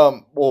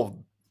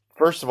 Well,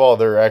 first of all,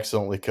 they're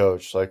excellently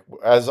coached. Like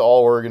as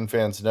all Oregon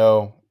fans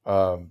know,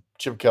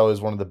 Chip Kelly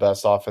is one of the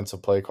best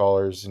offensive play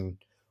callers in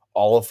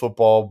all of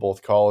football,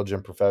 both college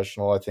and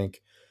professional. I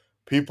think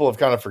people have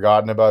kind of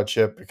forgotten about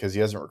Chip because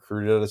he hasn't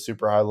recruited at a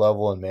super high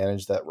level and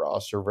managed that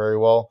roster very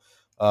well.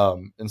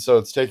 And so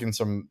it's taken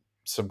some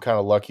kind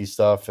of lucky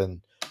stuff,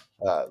 and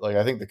like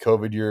I think the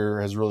COVID year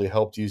has really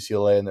helped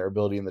UCLA and their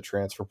ability in the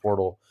transfer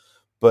portal.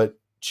 But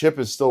Chip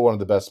is still one of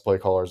the best play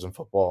callers in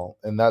football,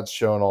 and that's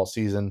shown all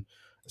season,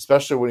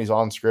 especially when he's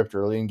on script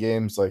early in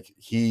games. Like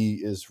he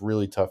is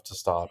really tough to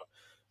stop.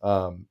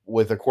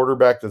 With a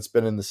quarterback that's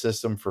been in the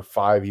system for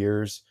 5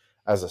 years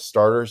as a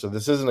starter, so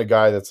this isn't a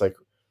guy that's like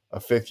a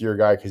fifth-year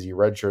guy because he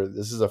redshirted.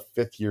 This is a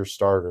fifth-year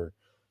starter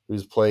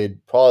who's played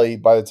probably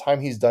by the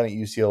time he's done at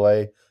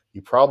UCLA,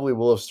 he probably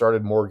will have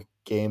started more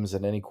games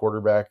than any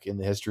quarterback in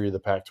the history of the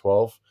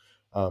Pac-12,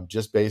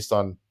 just based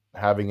on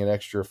having an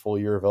extra full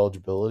year of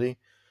eligibility.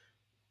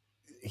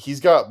 He's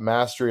got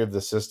mastery of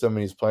the system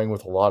and he's playing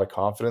with a lot of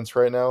confidence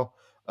right now.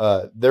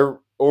 There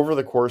over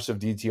the course of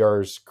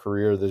DTR's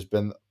career, there's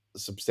been a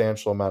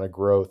substantial amount of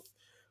growth,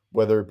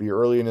 whether it be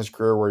early in his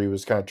career where he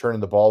was kind of turning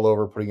the ball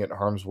over, putting it in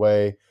harm's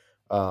way,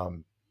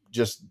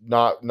 just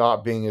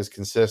not being as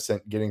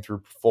consistent, getting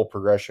through full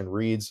progression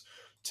reads,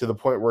 to the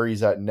point where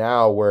he's at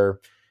now, where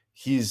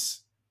he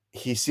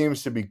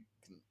seems to be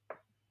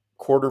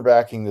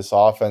quarterbacking this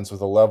offense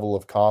with a level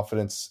of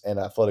confidence and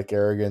athletic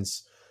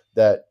arrogance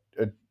that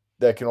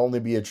that can only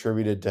be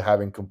attributed to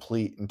having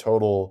complete and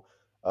total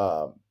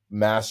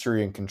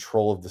mastery and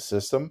control of the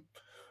system.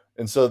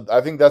 And so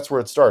I think that's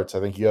where it starts. I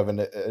think you have an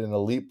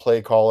elite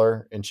play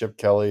caller in Chip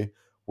Kelly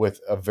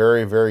with a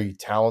very, very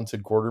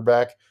talented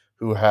quarterback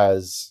who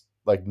has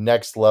like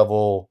next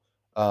level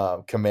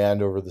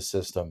command over the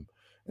system.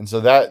 And so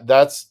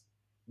that's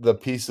the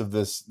piece of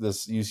this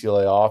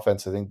UCLA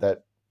offense, I think,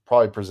 that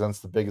probably presents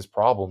the biggest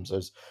problems.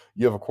 Is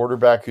you have a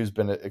quarterback who's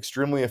been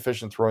extremely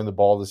efficient throwing the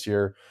ball this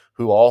year,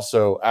 who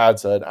also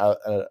adds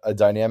a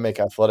dynamic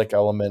athletic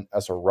element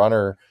as a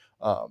runner.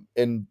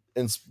 And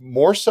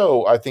more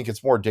so, I think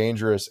it's more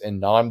dangerous in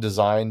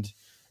non-designed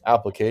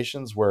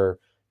applications where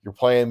you're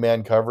playing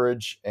man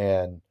coverage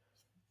and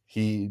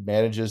he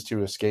manages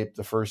to escape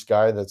the first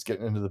guy that's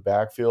getting into the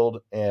backfield,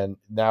 and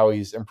now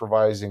he's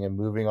improvising and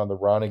moving on the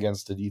run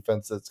against a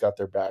defense that's got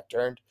their back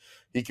turned.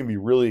 He can be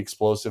really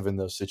explosive in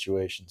those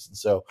situations. And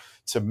so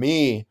to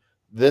me,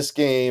 this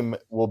game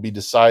will be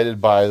decided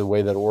by the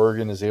way that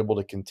Oregon is able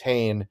to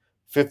contain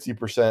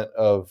 50%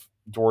 of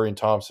Dorian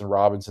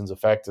Thompson-Robinson's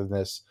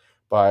effectiveness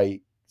by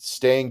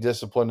staying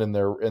disciplined in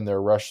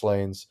their rush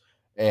lanes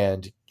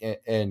and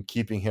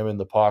keeping him in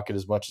the pocket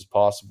as much as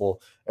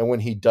possible. And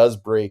when he does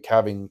break,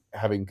 having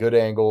good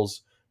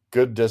angles,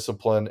 good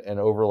discipline, and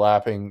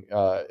overlapping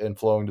and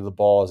flowing to the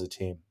ball as a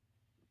team.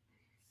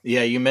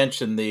 Yeah, you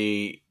mentioned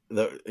the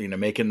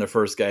making the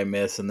first guy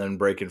miss and then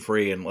breaking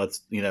free, and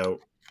let's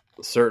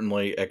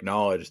certainly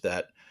acknowledge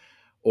that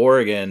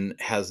Oregon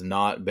has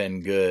not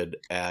been good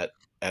at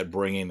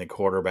bringing the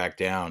quarterback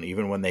down,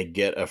 even when they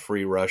get a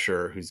free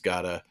rusher who's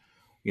got a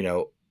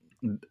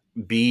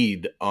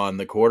bead on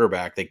the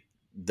quarterback.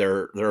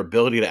 Their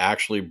ability to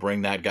actually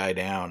bring that guy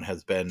down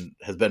has been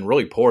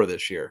really poor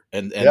this year,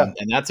 and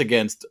that's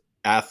against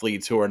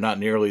athletes who are not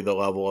nearly the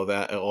level of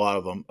a lot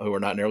of them who are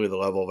not nearly the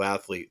level of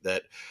athlete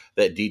that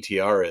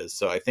DTR is.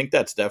 So I think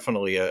that's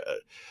definitely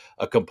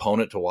a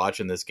component to watch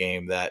in this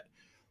game that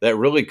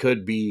really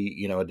could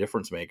be a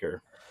difference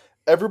maker.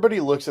 Everybody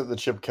looks at the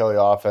Chip Kelly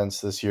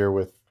offense this year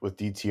with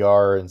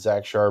DTR and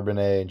Zach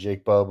Charbonnet and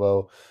Jake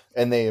Bobo,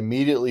 and they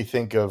immediately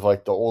think of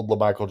like the old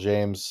LaMichael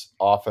James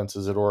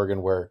offenses at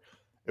Oregon, where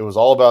it was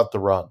all about the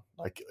run.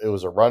 Like it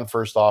was a run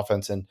first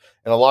offense. And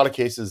in a lot of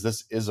cases,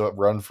 this is a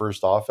run first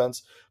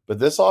offense, but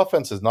this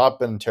offense has not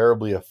been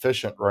terribly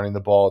efficient running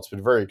the ball. It's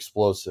been very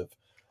explosive.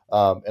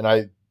 And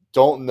I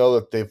don't know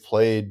that they've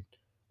played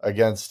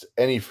against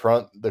any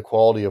front the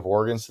quality of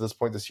Oregon's to this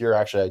point this year.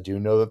 Actually, I do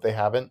know that they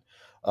haven't.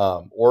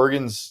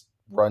 Oregon's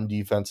run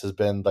defense has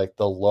been like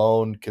the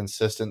lone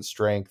consistent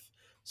strength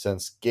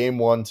since game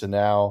one to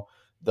now.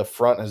 The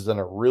front has done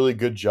a really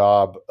good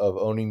job of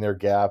owning their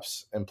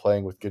gaps and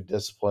playing with good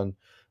discipline.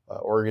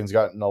 Oregon's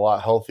gotten a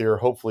lot healthier,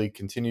 hopefully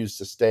continues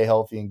to stay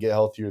healthy and get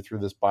healthier through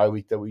this bye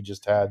week that we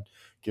just had,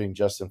 getting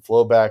Justin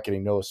Flo back,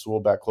 getting Noah Sewell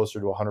back closer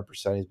to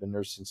 100%. He's been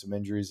nursing some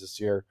injuries this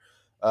year.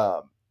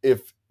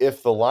 If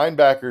the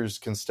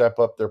linebackers can step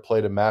up their play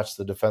to match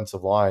the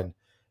defensive line,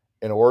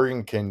 and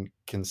Oregon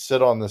can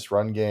sit on this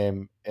run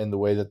game in the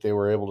way that they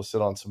were able to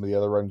sit on some of the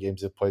other run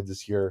games they've played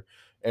this year,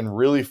 and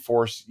really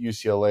force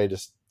UCLA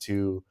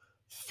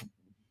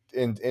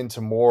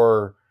into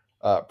more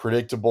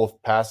predictable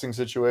passing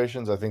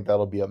situations, I think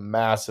that'll be a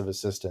massive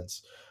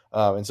assistance.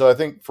 And so I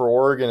think for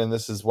Oregon, and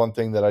this is one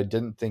thing that I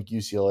didn't think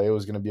UCLA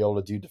was going to be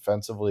able to do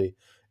defensively,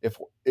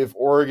 if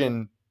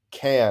Oregon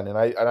can, and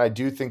I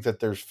do think that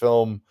there's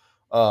film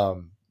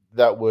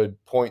that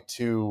would point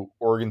to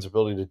Oregon's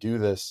ability to do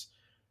this.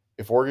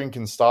 If Oregon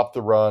can stop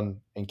the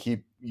run and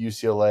keep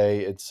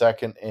UCLA at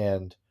 2nd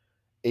and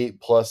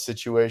 8+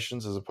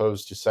 situations as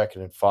opposed to 2nd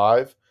and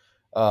 5,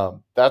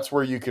 that's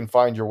where you can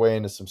find your way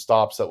into some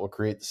stops that will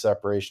create the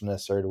separation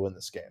necessary to win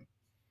this game.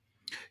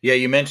 Yeah,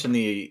 you mentioned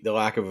the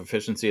lack of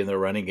efficiency in their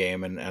running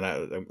game, and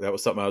that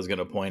was something I was going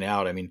to point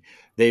out. I mean,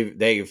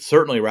 they've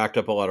certainly racked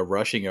up a lot of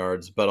rushing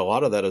yards, but a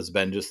lot of that has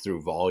been just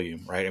through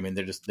volume, right? I mean,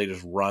 they just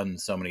run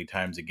so many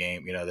times a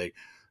game.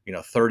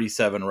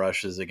 37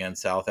 rushes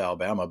against South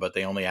Alabama, but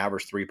they only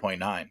averaged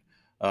 3.9.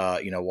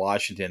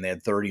 Washington, they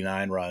had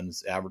 39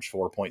 runs, averaged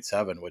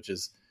 4.7, which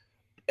is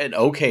an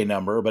okay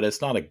number, but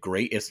it's not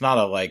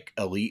a like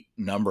elite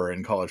number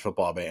in college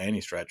football by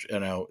any stretch.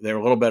 They're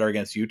a little better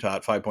against Utah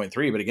at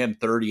 5.3, but again,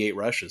 38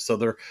 rushes. So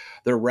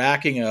they're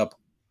racking up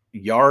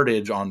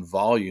yardage on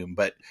volume.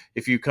 But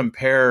if you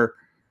compare,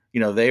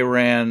 they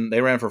ran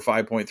for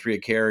 5.3 a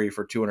carry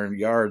for 200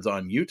 yards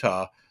on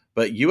Utah,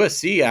 but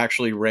USC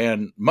actually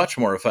ran much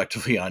more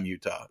effectively on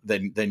Utah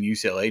than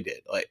UCLA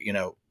did.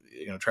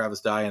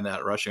 Travis Dye in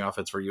that rushing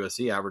offense for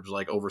USC averaged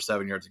like over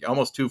 7 yards,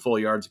 almost 2 full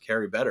yards a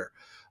carry better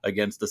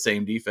against the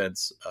same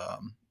defense.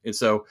 And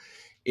so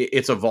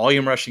it's a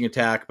volume rushing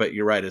attack, but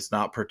you're right, it's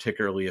not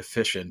particularly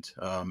efficient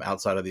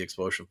outside of the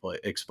explosion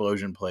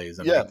plays.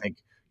 And I think,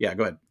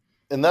 go ahead.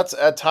 And that's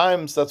at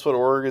times that's what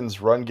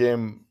Oregon's run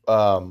game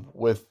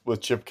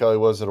with Chip Kelly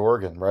was at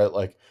Oregon, right?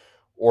 Like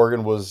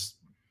Oregon was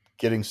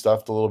getting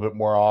stuffed a little bit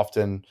more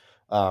often,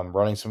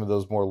 running some of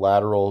those more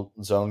lateral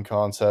zone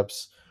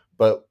concepts.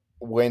 But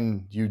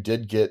when you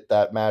did get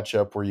that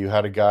matchup where you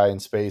had a guy in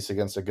space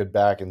against a good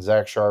back, and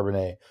Zach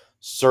Charbonnet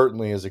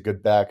certainly is a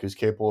good back who's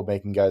capable of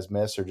making guys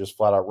miss or just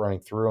flat out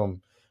running through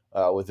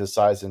them with his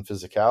size and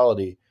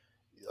physicality,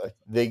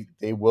 they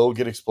will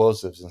get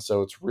explosives. And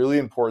so it's really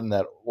important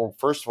that,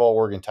 first of all,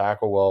 Oregon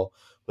tackle well,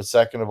 but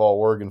second of all,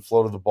 Oregon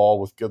flow to the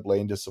ball with good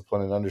lane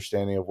discipline and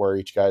understanding of where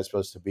each guy is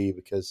supposed to be,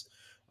 because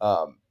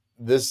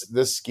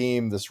this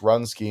scheme, this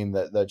run scheme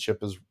that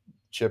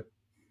Chip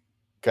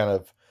kind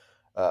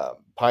of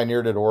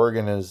pioneered at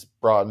Oregon has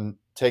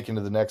taken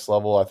to the next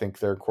level. I think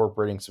they're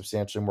incorporating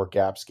substantially more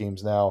gap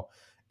schemes now.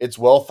 It's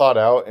well thought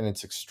out and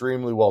it's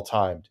extremely well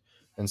timed.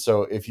 And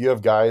so if you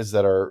have guys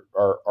that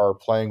are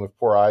playing with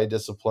poor eye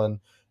discipline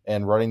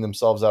and running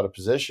themselves out of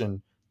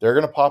position, they're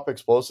going to pop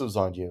explosives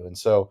on you. And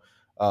so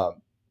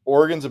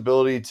Oregon's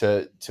ability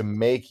to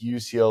make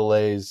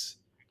UCLA's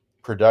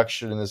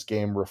production in this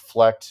game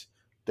reflect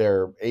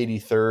their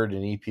 83rd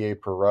in EPA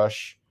per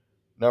rush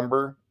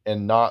number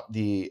and not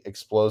the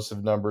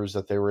explosive numbers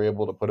that they were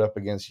able to put up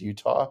against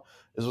Utah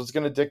is what's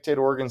going to dictate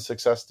Oregon's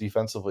success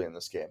defensively in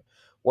this game.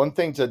 One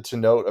thing to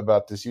note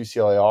about this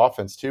UCLA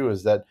offense too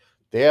is that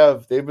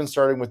they've been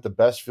starting with the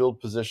best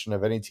field position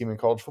of any team in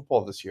college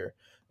football this year.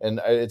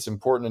 And it's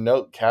important to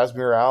note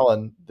Casimir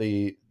Allen,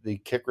 the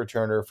kick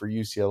returner for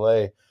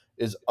UCLA,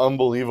 is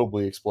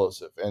unbelievably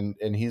explosive.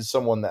 And he's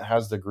someone that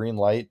has the green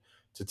light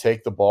to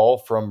take the ball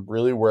from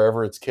really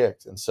wherever it's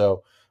kicked. And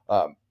so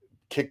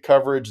kick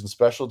coverage and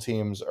special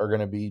teams are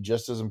going to be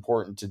just as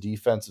important to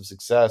defensive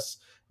success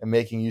and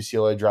making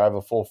UCLA drive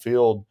a full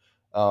field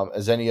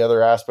as any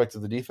other aspect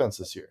of the defense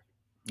this year.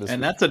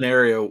 That's an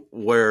area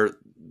where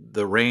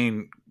the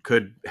rain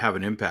could have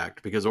an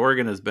impact, because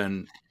Oregon has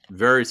been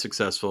very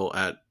successful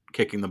at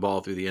kicking the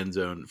ball through the end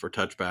zone for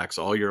touchbacks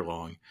all year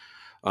long.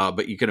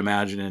 But you can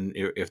imagine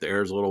if the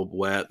air is a little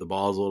wet, the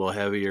ball is a little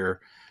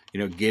heavier,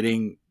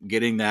 getting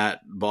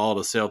that ball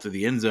to sail through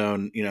the end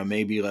zone,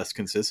 may be less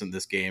consistent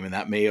this game. And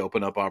that may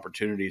open up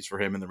opportunities for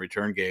him in the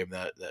return game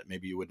that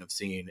maybe you wouldn't have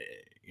seen,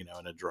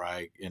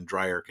 in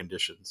drier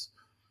conditions.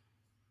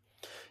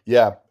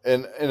 Yeah.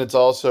 And it's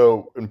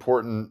also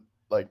important,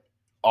 like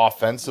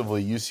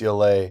offensively,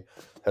 UCLA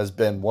has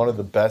been one of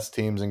the best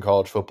teams in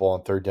college football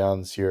on third down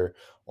this year,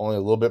 only a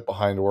little bit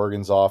behind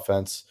Oregon's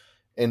offense.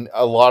 And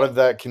a lot of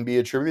that can be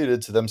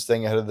attributed to them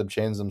staying ahead of the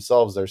chains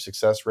themselves. Their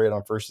success rate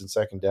on first and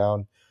second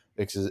down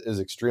is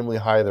extremely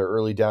high. Their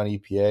early down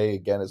EPA,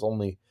 again, is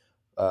only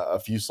a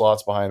few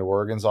slots behind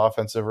Oregon's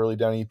offensive early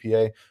down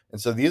EPA. And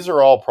so these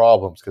are all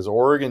problems because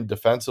Oregon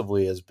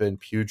defensively has been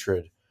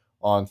putrid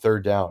on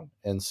third down.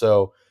 And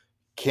so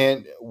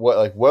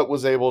what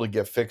was able to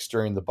get fixed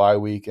during the bye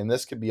week, and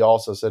this could be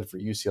also said for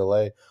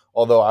UCLA,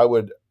 although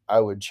I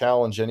would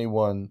challenge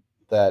anyone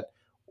that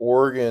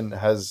Oregon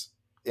has,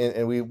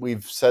 and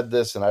we've said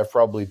this, and I've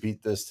probably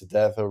beat this to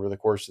death over the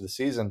course of the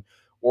season,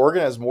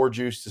 Oregon has more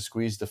juice to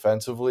squeeze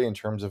defensively in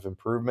terms of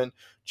improvement,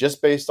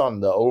 just based on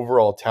the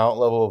overall talent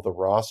level of the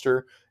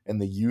roster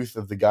and the youth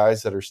of the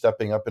guys that are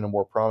stepping up into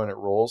more prominent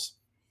roles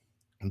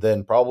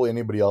than probably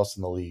anybody else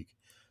in the league.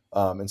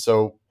 And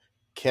so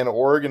can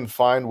Oregon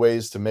find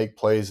ways to make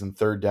plays in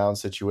third down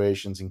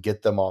situations and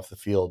get them off the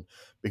field?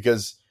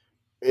 Because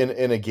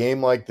in a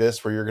game like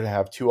this, where you're going to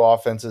have two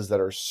offenses that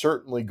are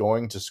certainly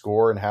going to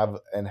score and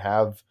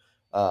have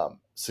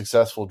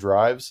successful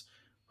drives,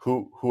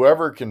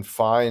 whoever can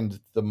find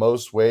the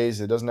most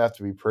ways, it doesn't have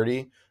to be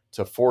pretty,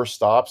 to force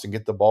stops and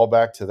get the ball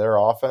back to their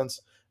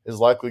offense is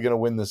likely going to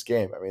win this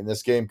game. I mean,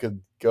 this game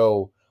could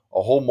go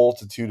a whole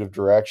multitude of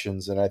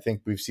directions. And I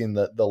think we've seen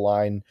the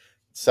line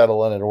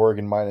settle in at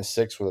Oregon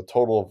 -6 with a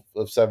total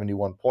of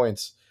 71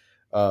 points.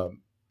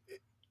 Um,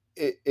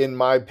 in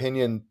my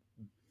opinion,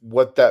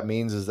 what that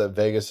means is that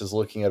Vegas is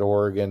looking at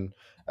Oregon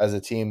as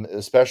a team,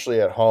 especially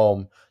at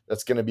home,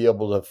 that's going to be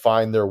able to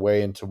find their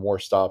way into more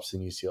stops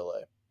than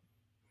UCLA.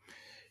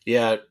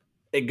 Yeah,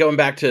 going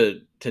back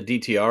to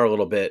DTR a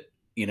little bit,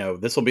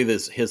 this will be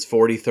his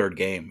 43rd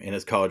game in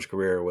his college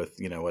career with,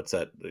 what's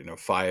that,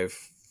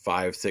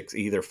 five, six,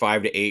 either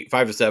 5 to 8,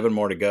 5 to 7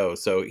 more to go.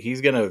 So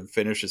he's going to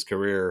finish his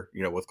career,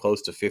 with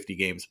close to 50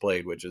 games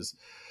played, which is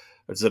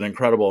an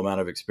incredible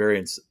amount of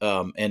experience.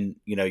 And,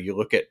 you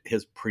look at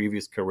his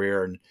previous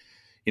career and,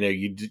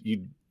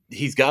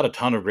 he's got a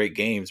ton of great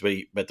games,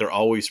 but they're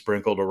always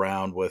sprinkled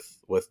around with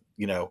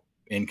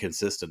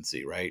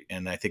inconsistency, right?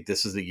 And I think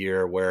this is the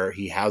year where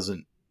he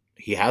hasn't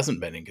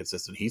been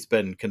inconsistent. He's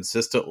been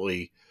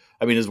consistently.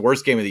 I mean, his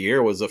worst game of the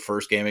year was the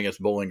first game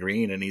against Bowling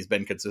Green, and he's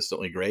been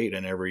consistently great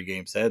in every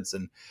game since.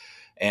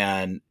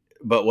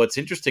 But what's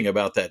interesting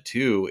about that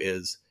too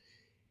is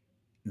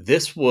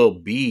this will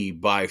be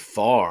by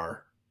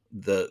far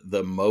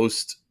the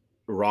most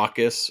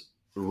raucous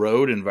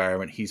road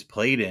environment he's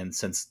played in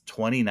since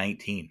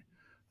 2019.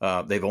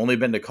 They've only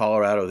been to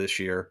Colorado this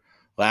year.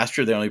 Last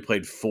year, they only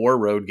played 4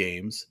 road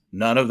games.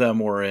 None of them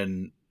were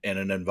in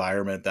an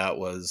environment that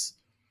was,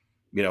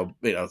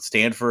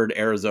 Stanford,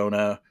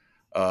 Arizona,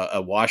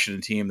 a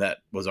Washington team that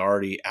was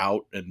already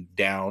out and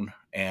down,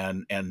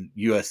 and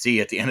USC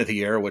at the end of the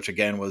year, which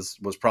again was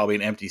probably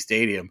an empty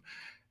stadium.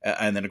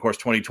 And then, of course,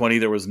 2020,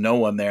 there was no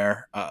one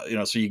there.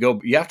 So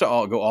you have to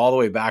go all the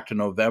way back to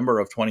November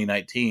of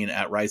 2019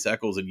 at Rice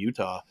Eccles in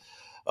Utah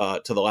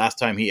to the last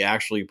time he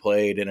actually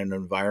played in an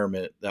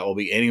environment that will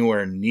be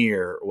anywhere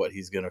near what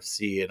he's going to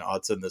see in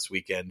Autzen this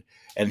weekend.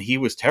 And he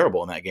was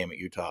terrible in that game at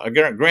Utah.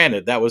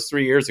 Granted, that was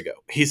 3 years ago.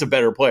 He's a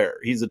better player.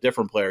 He's a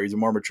different player. He's a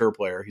more mature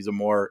player. He's a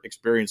more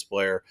experienced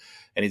player,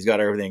 and he's got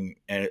everything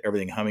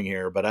humming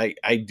here. But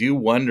I do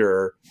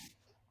wonder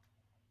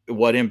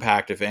what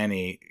impact, if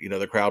any,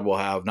 the crowd will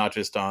have, not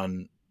just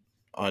on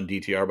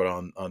DTR, but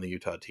on the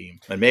Utah team.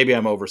 And maybe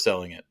I'm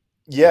overselling it.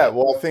 Yeah,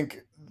 well, I think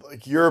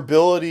like your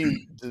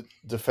ability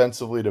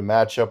defensively to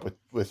match up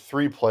with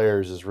 3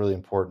 players is really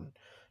important.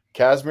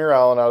 Casimir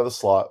Allen out of the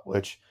slot,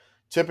 which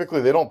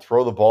typically they don't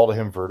throw the ball to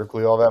him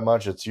vertically all that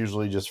much. It's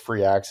usually just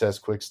free access,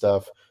 quick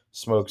stuff,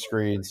 smoke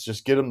screens.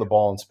 Just get him the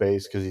ball in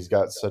space because he's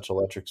got such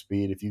electric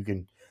speed. If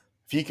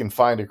he can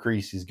find a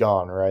crease, he's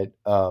gone, right?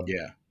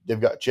 Yeah. They've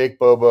got Jake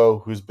Bobo,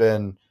 who's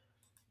been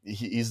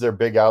he's their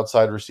big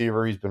outside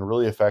receiver. He's been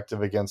really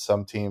effective against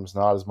some teams,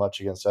 not as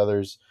much against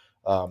others.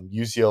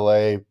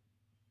 UCLA,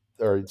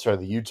 the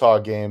Utah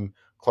game,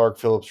 Clark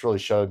Phillips really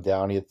shut him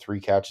down. He had 3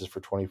 catches for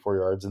 24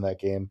 yards in that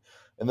game.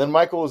 And then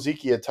Michael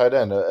Ozeki at tight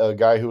end, a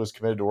guy who was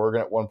committed to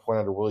Oregon at one point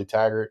under Willie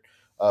Taggart,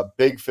 a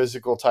big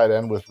physical tight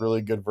end with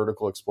really good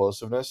vertical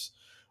explosiveness.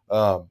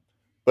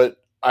 But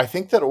I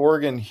think that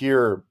Oregon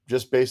here,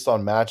 just based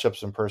on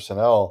matchups and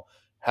personnel,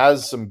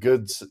 has some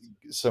good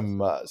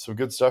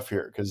stuff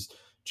here because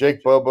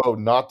Jake Bobo,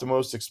 not the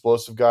most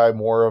explosive guy,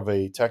 more of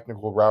a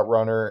technical route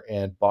runner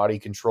and body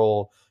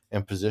control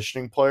and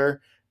positioning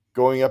player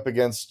going up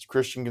against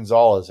Christian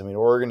Gonzalez. I mean,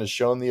 Oregon has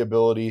shown the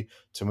ability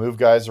to move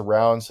guys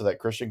around so that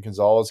Christian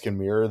Gonzalez can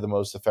mirror the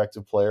most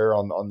effective player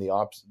on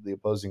the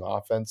opposing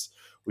offense.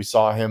 We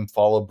saw him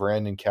follow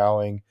Brandon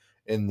Cowing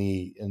in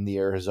the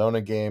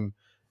Arizona game.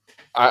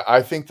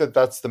 I think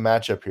that's the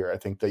matchup here. I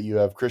think that you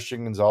have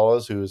Christian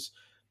Gonzalez, who's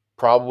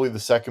probably the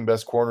second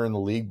best corner in the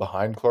league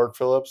behind Clark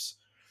Phillips,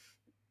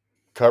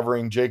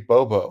 covering Jake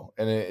Bobo.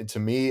 And to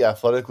me,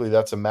 athletically,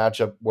 that's a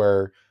matchup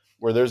where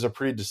there's a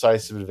pretty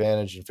decisive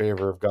advantage in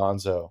favor of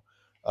Gonzo.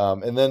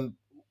 And then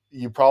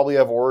you probably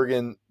have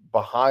Oregon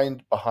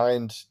behind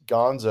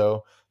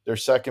Gonzo, their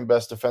second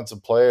best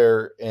defensive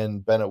player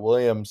in Bennett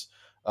Williams,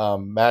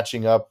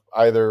 matching up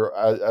either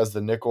as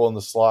the nickel in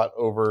the slot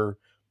over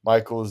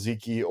Michael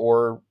Ozeki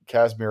or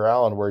Casimir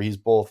Allen, where he's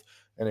both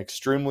an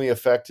extremely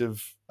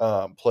effective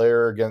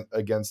player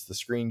against the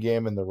screen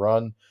game and the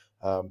run,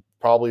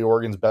 probably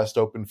Oregon's best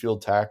open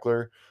field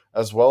tackler,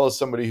 as well as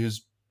somebody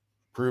who's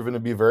proven to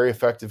be very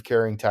effective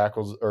carrying tight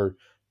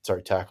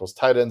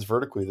ends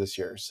vertically this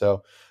year.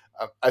 So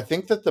I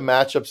think that the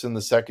matchups in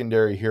the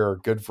secondary here are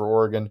good for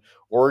Oregon.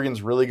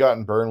 Oregon's really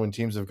gotten burned when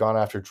teams have gone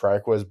after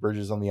Triquez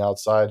Bridges on the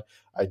outside.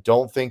 I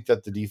don't think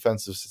that the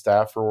defensive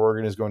staff for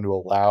Oregon is going to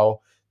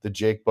allow the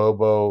Jake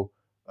Bobo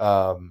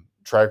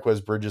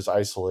Triquez Bridges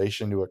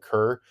isolation to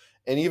occur.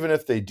 And even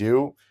if they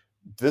do,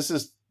 this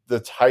is the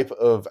type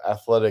of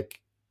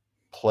athletic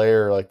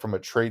player, like from a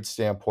trait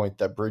standpoint,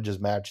 that Bridges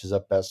matches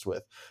up best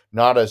with.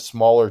 Not a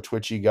smaller,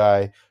 twitchy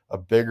guy, a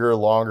bigger,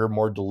 longer,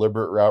 more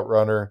deliberate route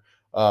runner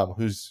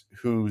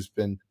who's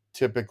been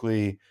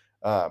typically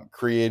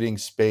creating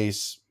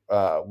space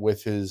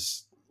with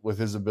his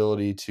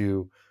ability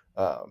to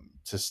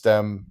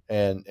stem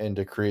and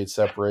to create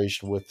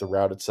separation with the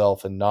route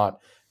itself, and not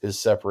his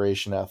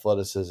separation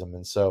athleticism.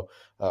 And so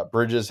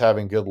Bridges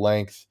having good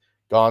length,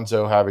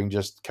 Gonzo having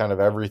just kind of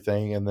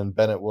everything, and then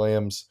Bennett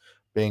Williams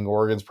being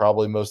Oregon's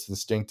probably most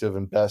instinctive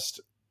and best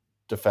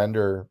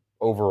defender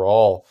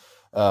overall.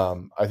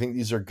 I think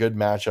these are good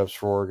matchups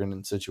for Oregon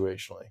and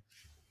situationally.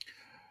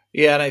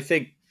 Yeah, and I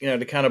think,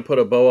 to kind of put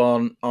a bow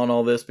on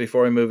all this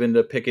before we move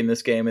into picking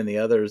this game and the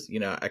others,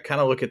 I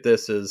kind of look at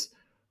this as,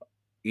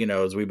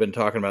 as we've been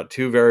talking about,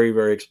 two very,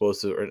 very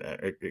explosive,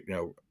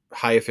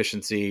 high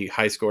efficiency,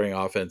 high scoring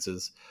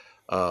offenses,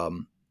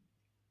 and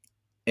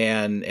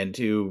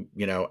two,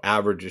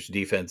 average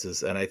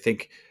defenses. And I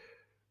think,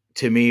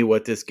 to me,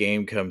 what this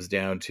game comes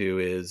down to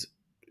is,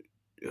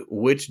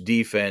 which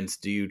defense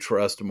do you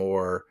trust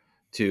more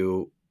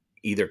to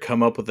either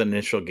come up with an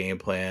initial game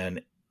plan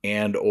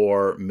and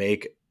or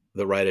make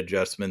the right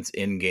adjustments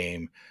in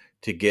game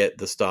to get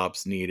the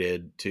stops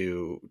needed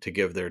to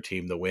give their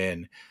team the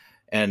win.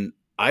 And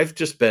I've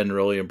just been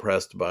really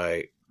impressed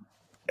by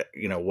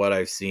what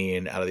I've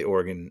seen out of the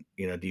Oregon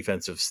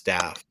defensive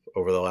staff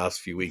over the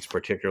last few weeks,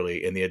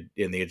 particularly in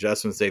the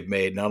adjustments they've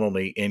made, not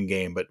only in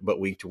game but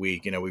week to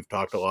week. We've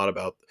talked a lot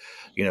about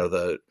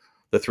the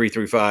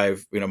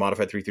 3-3-5,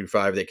 modified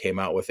 3-3-5 they came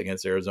out with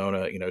against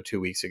Arizona 2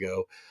 weeks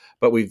ago,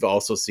 but we've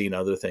also seen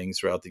other things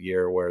throughout the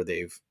year where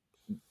they've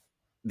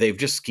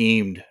just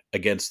schemed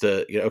against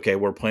okay,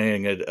 we're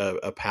playing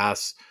a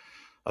pass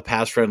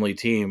friendly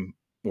team,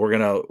 we're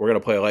gonna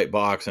play a light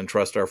box and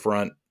trust our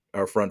front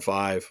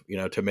five,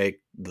 to make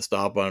the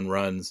stop on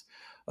runs.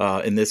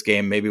 In this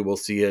game, maybe we'll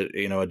see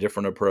a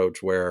different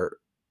approach where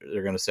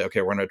they're going to say,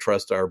 okay, we're going to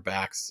trust our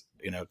backs,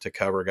 to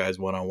cover guys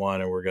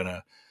one-on-one, and we're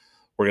going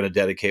to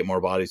dedicate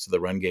more bodies to the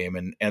run game,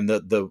 and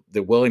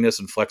the willingness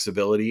and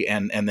flexibility,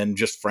 and then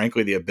just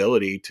frankly the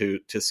ability to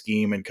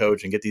scheme and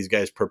coach and get these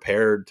guys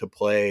prepared to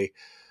play,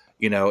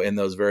 in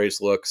those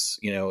various looks,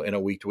 in a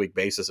week-to-week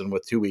basis, and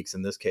with 2 weeks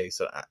in this case.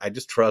 I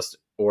just trust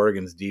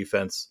Oregon's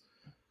defensive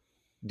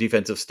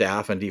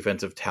staff and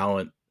defensive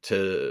talent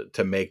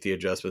to make the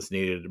adjustments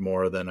needed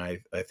more than I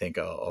think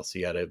I'll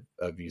see out of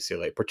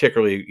UCLA,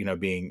 particularly,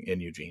 being in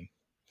Eugene.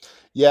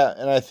 Yeah,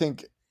 and I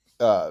think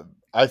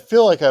I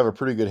feel like I have a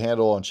pretty good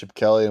handle on Chip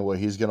Kelly and what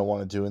he's going to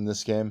want to do in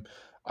this game.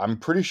 I'm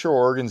pretty sure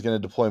Oregon's going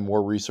to deploy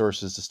more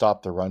resources to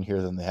stop the run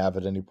here than they have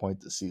at any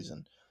point this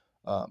season.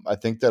 I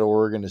think that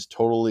Oregon is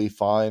totally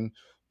fine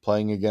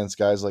playing against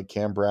guys like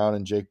Cam Brown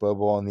and Jake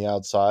Bobo on the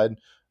outside,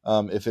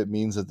 if it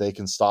means that they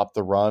can stop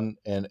the run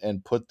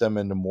and put them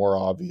into more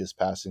obvious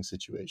passing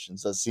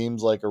situations. That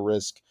seems like a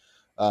risk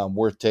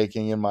worth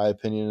taking, in my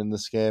opinion, in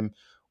this game.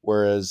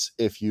 Whereas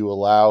if you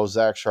allow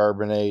Zach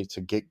Charbonnet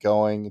to get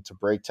going, to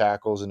break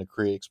tackles, and to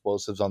create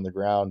explosives on the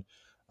ground,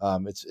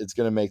 it's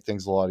going to make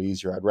things a lot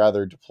easier. I'd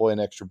rather deploy an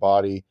extra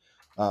body,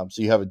 so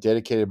you have a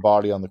dedicated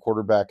body on the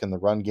quarterback in the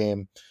run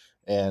game,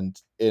 and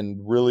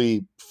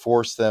really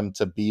force them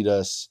to beat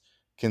us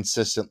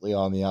consistently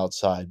on the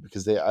outside,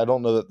 because I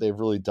don't know that they've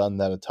really done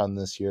that a ton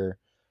this year,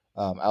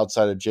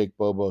 outside of Jake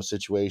Bobo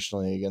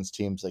situationally against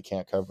teams that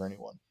can't cover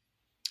anyone.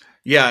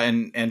 Yeah,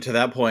 and to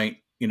that point,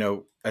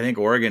 I think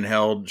Oregon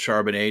held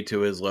Charbonnet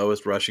to his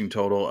lowest rushing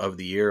total of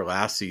the year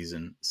last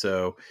season.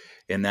 So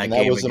in that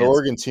game, was an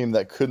Oregon team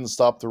that couldn't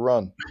stop the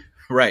run.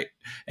 Right.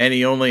 And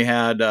he only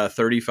had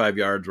 35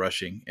 yards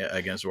rushing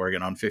against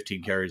Oregon on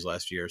 15 carries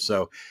last year.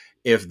 So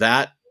if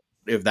that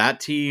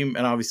team,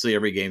 and obviously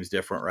every game's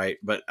different, right?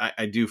 But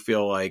I do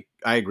feel like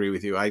I agree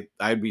with you.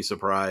 I'd be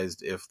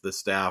surprised if the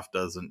staff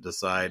doesn't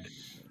decide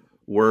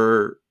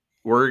we're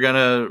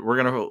gonna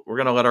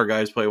let our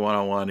guys play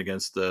one-on-one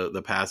against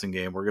the passing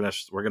game. We're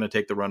gonna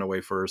take the run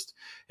away first,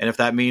 and if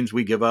that means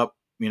we give up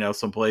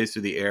some plays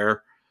through the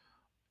air,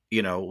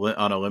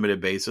 on a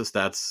limited basis,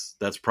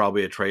 that's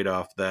probably a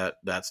trade-off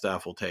that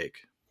staff will take.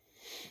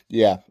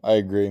 Yeah, I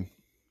agree.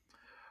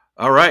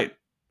 All right,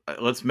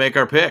 let's make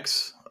our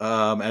picks.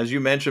 As you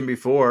mentioned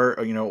before,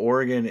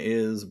 Oregon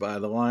is, by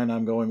the line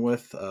I'm going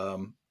with, a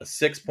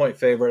 6-point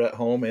favorite at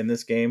home in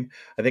this game.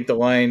 I think the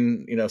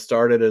line,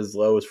 started as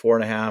low as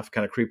 4.5,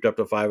 kind of creeped up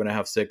to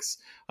 5.5, 6.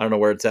 I don't know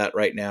where it's at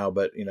right now,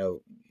 but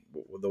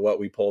what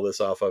we pull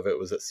this off of, it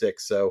was at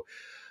 6. So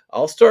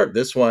I'll start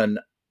this one.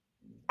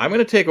 I'm going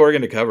to take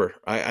Oregon to cover.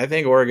 I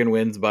think Oregon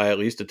wins by at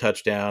least a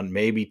touchdown,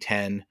 maybe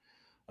 10.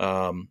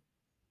 And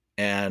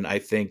I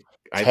think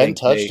 10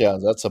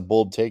 touchdowns. That's a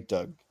bold take,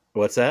 Doug.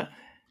 What's that?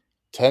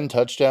 10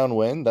 touchdown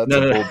win? That's a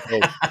bold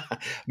take.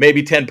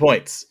 Maybe 10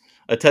 points.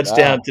 A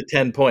touchdown to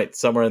 10 points,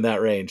 somewhere in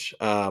that range.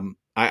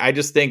 I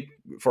just think,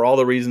 for all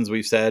the reasons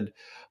we've said,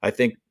 I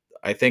think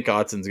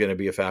Otson's going to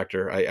be a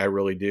factor. I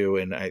really do.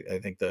 And I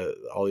think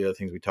all the other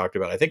things we talked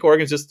about. I think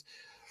Oregon's just,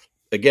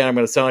 again, I'm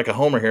going to sound like a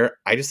homer here,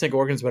 I just think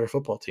Oregon's a better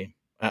football team.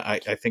 I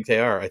think they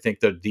are. I think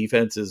their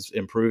defense is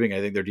improving. I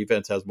think their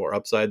defense has more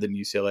upside than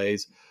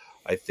UCLA's.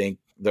 I think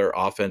their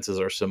offenses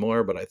are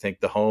similar, but I think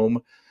the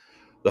home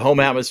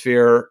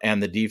atmosphere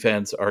and the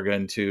defense are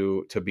going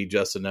to be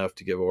just enough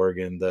to give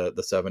Oregon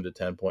the 7 to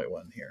 10 point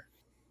win here.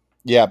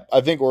 Yeah,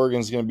 I think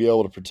Oregon's going to be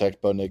able to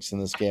protect Bo Nix in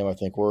this game. I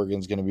think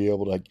Oregon's going to be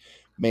able to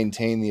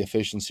maintain the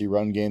efficiency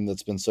run game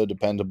that's been so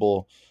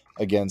dependable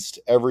against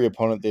every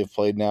opponent they've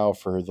played now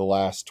for the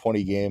last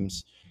 20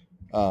 games.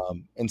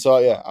 And so,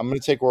 yeah, I'm going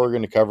to take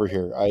Oregon to cover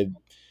here.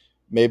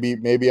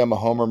 maybe I'm a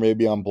homer,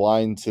 maybe I'm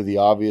blind to the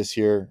obvious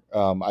here.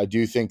 I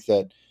do think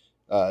that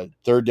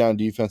third down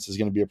defense is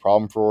going to be a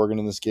problem for Oregon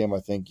in this game. I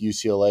think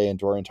UCLA and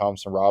Dorian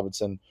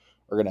Thompson-Robinson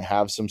are going to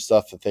have some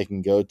stuff that they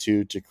can go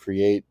to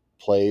create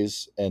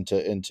plays and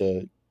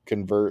to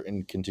convert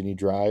and continue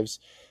drives.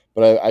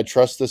 But I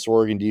trust this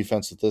Oregon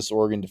defense with this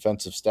Oregon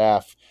defensive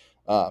staff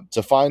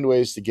to find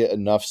ways to get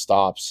enough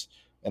stops.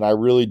 And I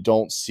really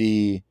don't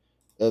see,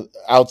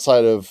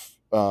 outside of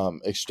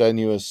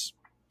extenuous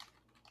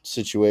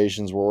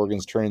situations where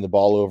Oregon's turning the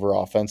ball over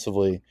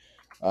offensively,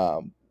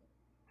 how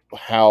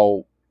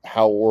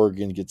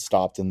Oregon gets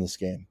stopped in this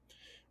game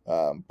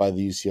by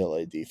the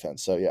UCLA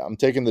defense. So yeah, I'm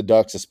taking the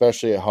Ducks,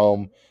 especially at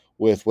home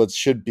with what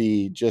should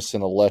be just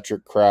an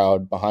electric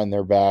crowd behind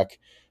their back,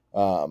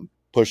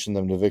 pushing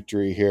them to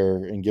victory here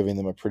and giving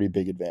them a pretty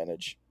big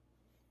advantage.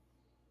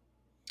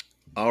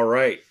 All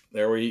right,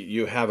 there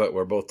you have it.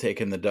 We're both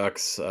taking the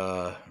Ducks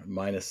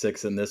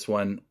 -6 in this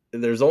one.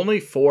 There's only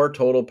 4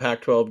 total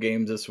Pac-12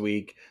 games this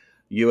week.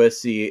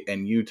 USC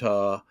and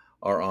Utah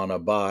are on a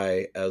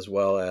bye, as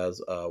well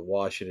as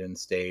Washington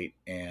State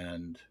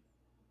and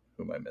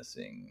who am I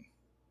missing?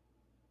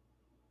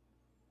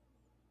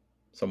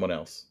 Someone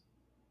else.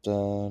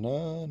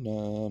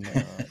 Arizona.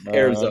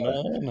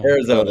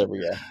 Oh, there we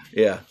go.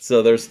 Yeah.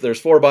 So there's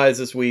 4 byes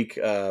this week.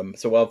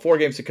 So we'll have 4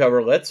 games to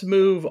cover. Let's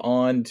move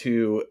on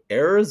to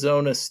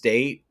Arizona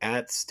State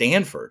at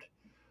Stanford.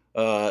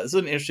 This is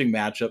an interesting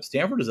matchup.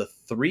 Stanford is a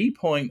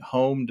 3-point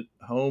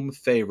home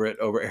favorite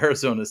over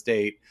Arizona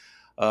State.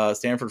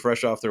 Stanford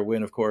fresh off their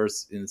win, of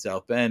course, in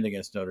South Bend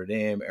against Notre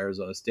Dame.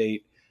 Arizona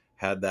State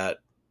had that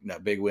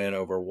big win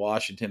over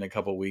Washington a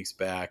couple weeks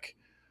back.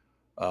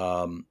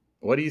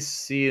 What do you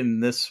see in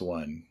this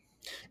one?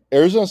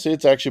 Arizona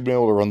State's actually been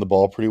able to run the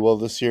ball pretty well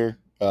this year.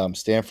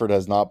 Stanford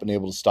has not been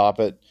able to stop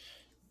it.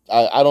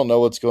 I don't know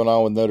what's going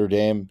on with Notre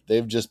Dame.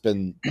 They've just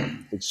been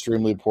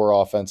extremely poor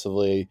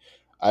offensively.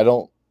 I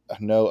know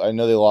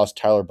they lost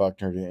Tyler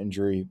Buckner to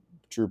injury.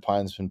 Drew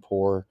Pine's been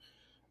poor.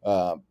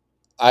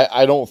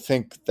 I don't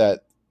think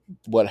that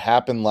what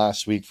happened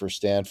last week for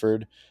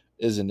Stanford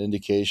is an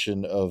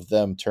indication of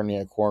them turning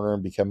a corner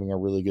and becoming a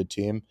really good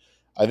team.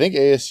 I think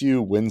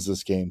ASU wins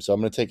this game, so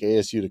I'm going to take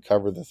ASU to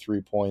cover the 3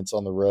 points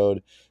on the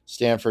road.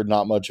 Stanford,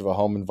 not much of a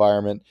home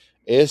environment.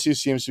 ASU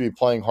seems to be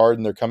playing hard,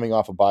 and they're coming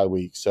off a bye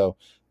week. So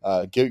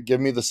give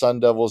me the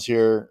Sun Devils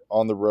here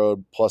on the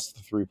road plus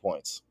the 3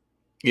 points.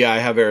 Yeah, I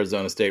have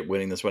Arizona State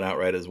winning this one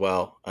outright as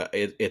well.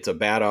 It's a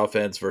bad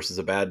offense versus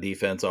a bad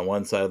defense on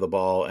one side of the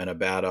ball, and a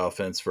bad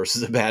offense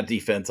versus a bad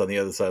defense on the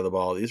other side of the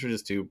ball. These are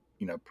just two,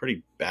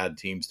 pretty bad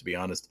teams, to be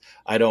honest.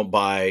 I don't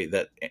buy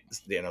that,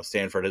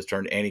 Stanford has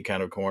turned any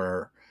kind of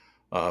corner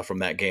from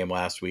that game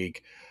last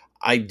week.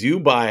 I do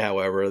buy,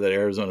 however, that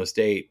Arizona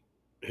State,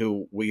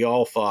 who we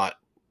all thought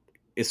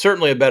is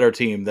certainly a better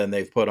team than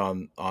they've put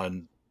on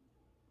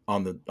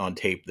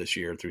tape this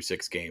year through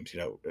 6 games,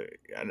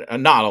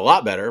 not a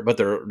lot better, but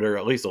they're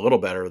at least a little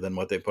better than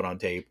what they put on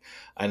tape.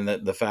 And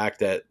the fact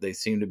that they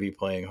seem to be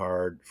playing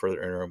hard for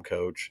their interim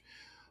coach,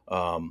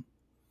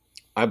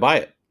 I buy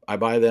it. I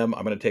buy them.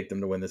 I'm going to take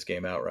them to win this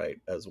game outright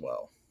as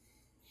well.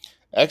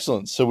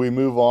 Excellent. So we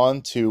move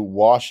on to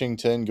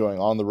Washington going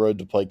on the road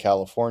to play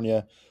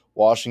California.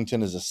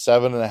 Washington is a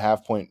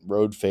 7.5 point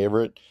road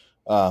favorite.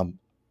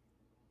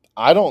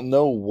 I don't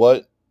know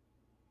what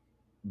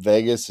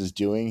Vegas is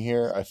doing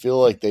here. I feel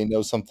like they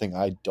know something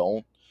I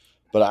don't,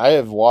 but I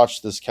have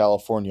watched this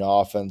California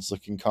offense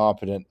look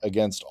incompetent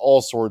against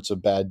all sorts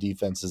of bad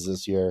defenses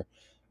this year.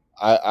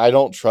 I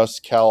don't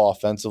trust Cal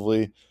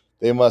offensively.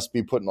 They must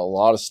be putting a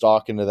lot of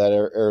stock into that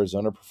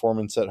Arizona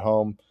performance at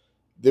home.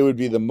 They would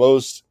be the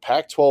most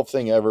Pac-12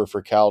 thing ever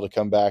for Cal to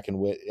come back and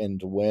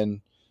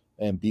win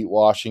and beat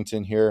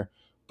Washington here.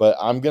 But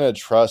I'm going to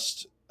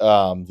trust the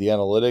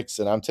analytics,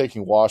 and I'm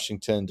taking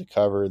Washington to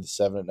cover the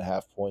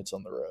 7.5 points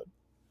on the road.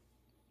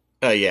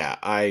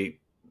 The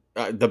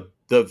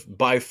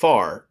by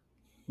far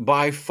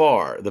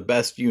the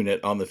best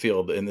unit on the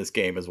field in this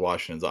game is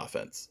Washington's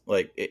offense.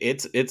 Like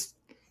it's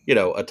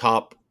a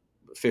top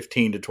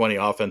 15 to 20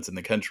 offense in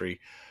the country.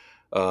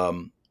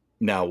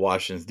 Now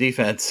Washington's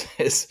defense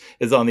is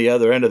on the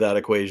other end of that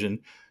equation,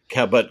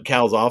 but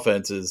Cal's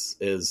offense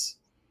is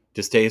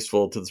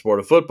distasteful to the sport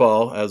of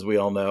football, as we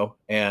all know,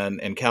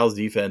 and Cal's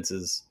defense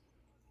is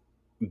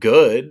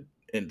good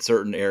in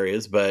certain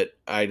areas, but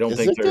I don't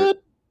think they're good.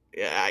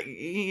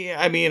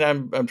 I mean,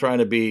 I'm trying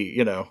to be,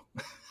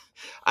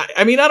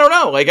 I mean, I don't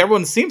know. Like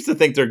everyone seems to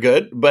think they're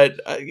good, but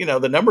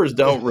the numbers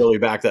don't really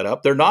back that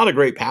up. They're not a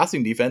great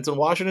passing defense, and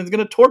Washington's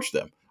going to torch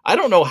them. I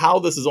don't know how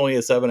this is only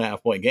a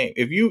 7.5 point game.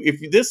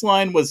 If this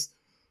line was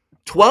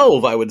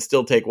 12, I would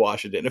still take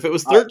Washington. If it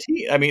was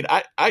 13,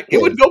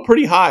 it would go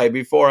pretty high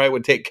before I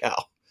would take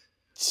Cal.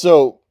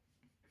 So,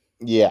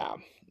 yeah.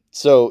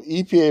 So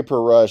EPA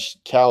per rush,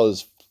 Cal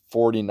is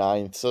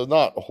 49th, so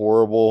not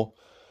horrible.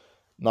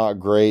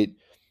 Not great.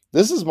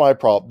 This is my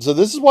problem. So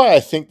this is why I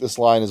think this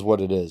line is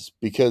what it is,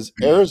 because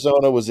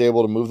Arizona was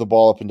able to move the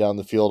ball up and down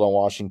the field on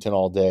Washington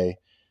all day,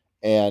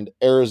 and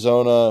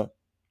Arizona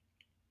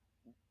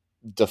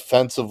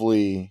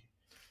defensively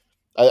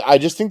I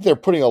just think they're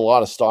putting a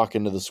lot of stock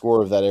into the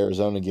score of that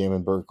Arizona game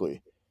in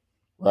Berkeley,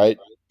 right?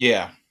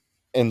 Yeah.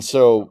 And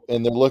so,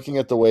 and they're looking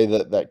at the way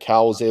that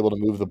Cal was able to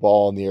move the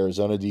ball in the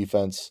Arizona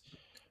defense.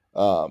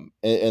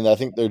 And I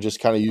think they're just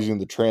kind of using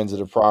the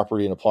transitive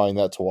property and applying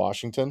that to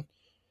Washington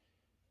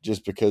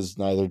just because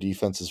neither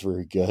defense is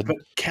very good. But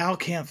Cal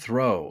can't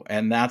throw,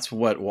 and that's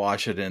what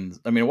Washington's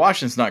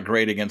not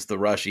great against the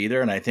rush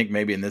either, and I think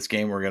maybe in this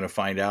game we're going to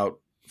find out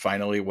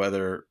finally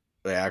whether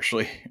they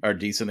actually are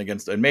decent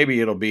against, and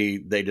maybe it'll be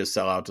they just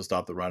sell out to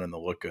stop the run and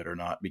they'll look good or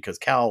not, because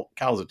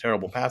Cal's a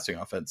terrible passing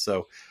offense.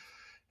 So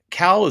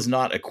Cal is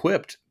not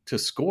equipped to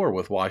score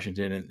with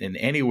Washington in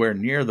anywhere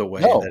near the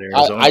way No, that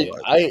Arizona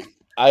was.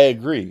 I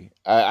agree.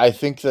 I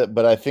think that,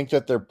 but I think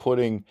that they're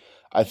putting.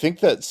 I think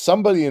that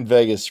somebody in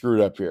Vegas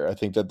screwed up here. I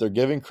think that they're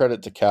giving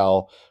credit to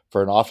Cal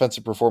for an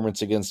offensive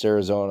performance against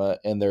Arizona,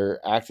 and they're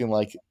acting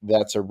like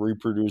that's a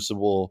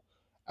reproducible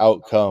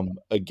outcome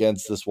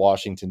against this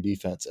Washington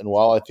defense. And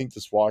while I think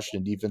this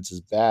Washington defense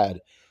is bad,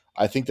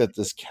 I think that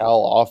this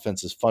Cal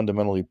offense is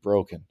fundamentally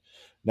broken.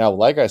 Now,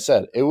 like I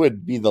said, it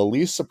would be the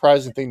least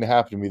surprising thing to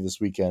happen to me this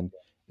weekend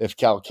if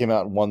Cal came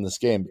out and won this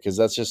game, because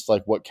that's just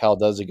like what Cal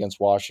does against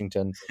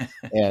Washington.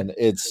 And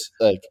it's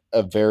like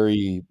a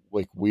very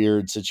like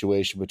weird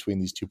situation between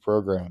these two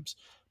programs.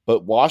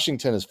 But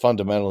Washington is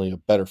fundamentally a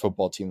better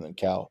football team than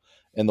Cal.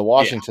 And the Yeah.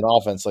 Washington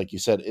offense, like you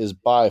said, is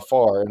by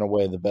far in a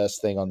way the best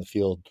thing on the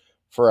field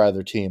for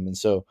either team. And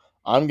so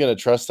I'm going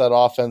to trust that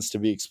offense to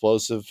be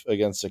explosive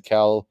against a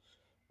Cal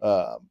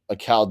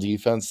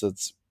defense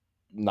that's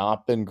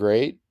not been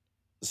great.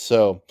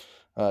 So,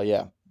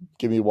 yeah,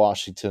 give me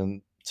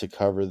Washington to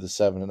cover the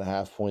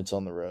 7.5 points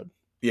on the road.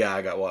 Yeah,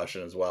 I got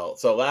Washington as well.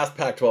 So last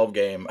Pac-12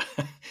 game,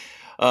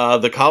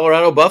 the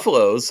Colorado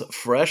Buffaloes,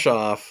 fresh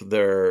off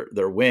their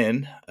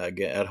win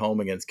at home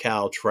against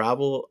Cal,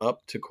 travel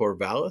up to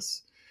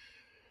Corvallis,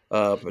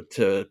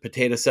 to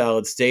Potato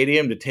Salad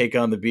Stadium to take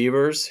on the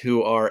Beavers,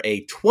 who are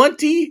a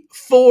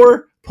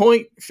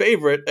 24-point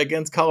favorite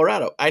against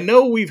Colorado. I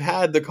know we've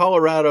had the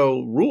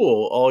Colorado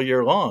rule all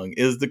year long.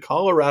 Is the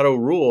Colorado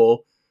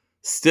rule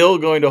still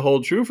going to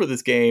hold true for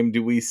this game?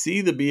 Do we see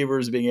the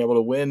Beavers being able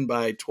to win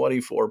by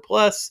 24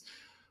 plus,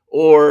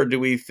 or do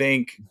we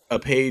think a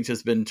page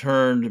has been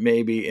turned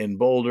maybe in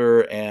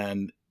Boulder,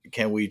 and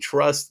can we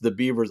trust the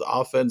Beavers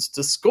offense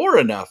to score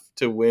enough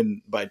to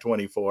win by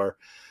 24?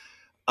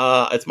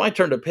 It's my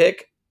turn to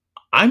pick.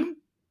 I'm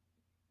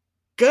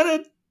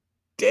gonna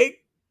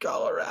take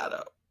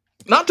Colorado.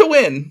 Not to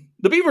win.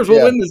 The Beavers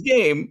will win this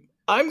game.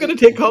 I'm gonna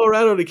take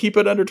Colorado to keep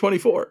it under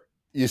 24.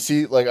 You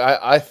see, like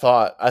I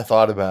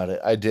thought about it.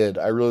 I did.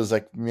 I realized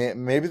like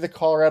maybe the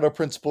Colorado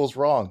principle is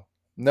wrong.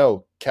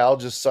 No, Cal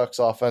just sucks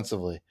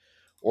offensively.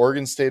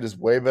 Oregon State is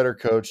way better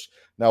coached.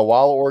 Now,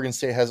 while Oregon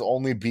State has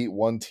only beat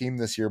one team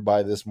this year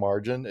by this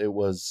margin, it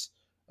was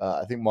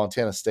I think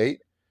Montana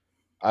State.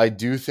 I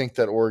do think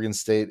that Oregon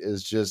State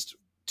is just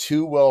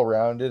too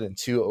well-rounded and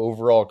too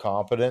overall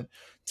competent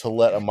to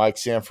let a Mike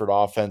Sanford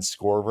offense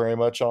score very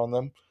much on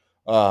them.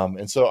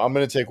 And so I'm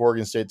going to take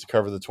Oregon State to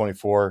cover the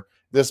 24.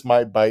 This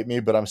might bite me,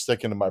 but I'm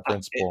sticking to my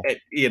principle.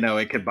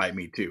 It could bite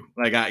me too.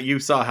 Like you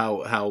saw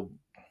how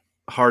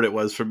hard it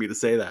was for me to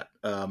say that.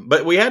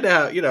 But we had to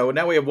have,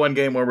 now we have one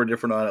game where we're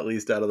different on at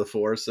least out of the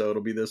four. So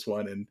it'll be this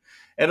one, and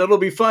it'll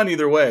be fun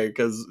either way,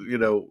 because,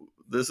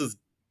 this is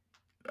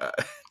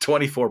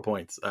 24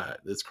 points.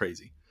 It's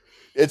crazy.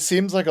 It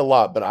seems like a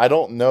lot, but I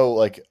don't know.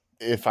 Like,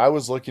 if I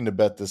was looking to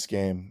bet this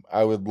game,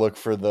 I would look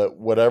for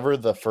whatever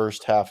the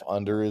first half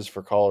under is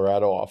for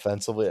Colorado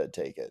offensively. I'd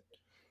take it,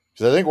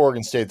 because I think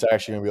Oregon State's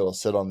actually going to be able to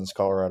sit on this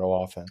Colorado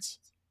offense.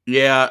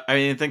 Yeah,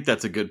 I think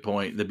that's a good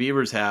point. The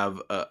Beavers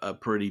have a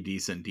pretty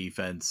decent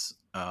defense,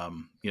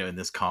 in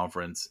this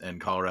conference,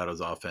 and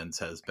Colorado's offense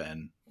has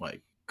been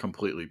like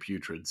completely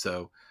putrid.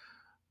 So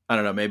I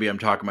don't know. Maybe I'm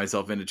talking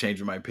myself into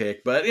changing my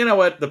pick, but you know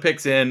what? The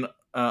pick's in.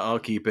 I'll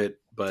keep it.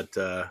 But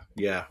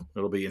yeah,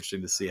 it'll be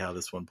interesting to see how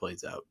this one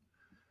plays out.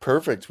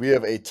 Perfect. We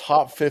have a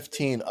top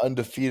 15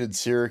 undefeated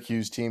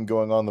Syracuse team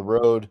going on the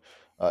road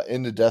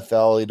into Death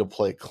Valley to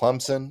play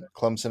Clemson.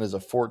 Clemson is a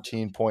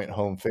 14-point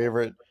home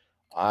favorite.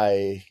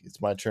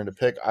 It's my turn to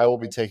pick. I will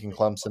be taking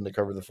Clemson to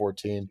cover the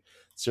 14.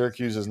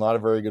 Syracuse is not a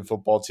very good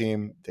football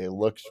team. They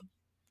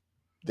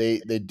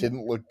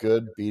didn't look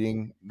good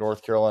beating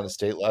North Carolina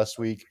State last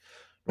week.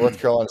 North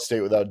Carolina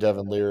State without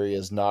Devin Leary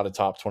is not a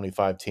top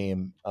 25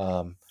 team.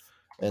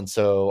 And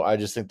so I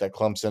just think that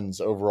Clemson's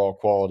overall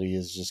quality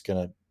is just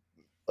going to,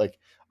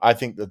 I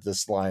think that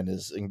this line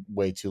is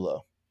way too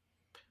low.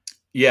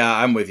 Yeah,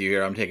 I'm with you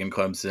here. I'm taking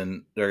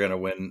Clemson. They're going to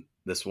win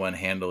this one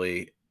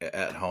handily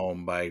at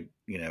home by,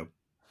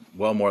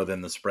 well more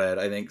than the spread.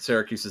 I think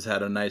Syracuse has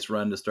had a nice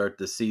run to start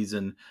the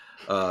season.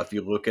 If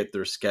you look at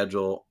their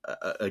schedule,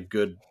 a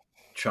good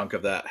chunk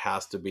of that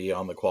has to be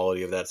on the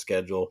quality of that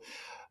schedule.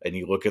 And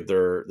you look at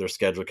their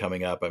schedule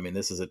coming up. I mean,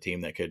 this is a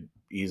team that could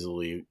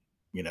easily,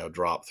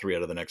 drop 3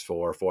 out of the next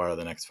 4 out of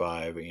the next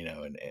 5,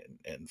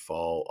 and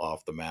fall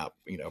off the map,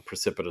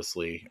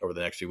 precipitously over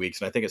the next few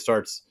weeks. And I think it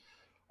starts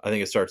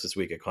this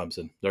week at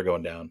Clemson. They're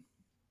going down.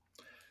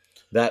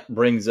 That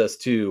brings us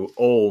to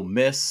Ole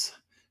Miss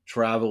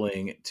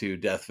traveling to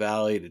Death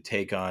Valley to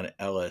take on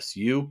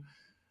LSU.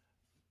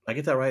 I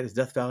get that right? Is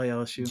Death Valley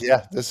LSU?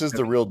 Yeah, this is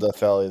the Okay. real Death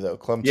Valley, though. Yeah,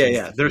 Clemson's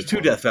yeah. the There's fake two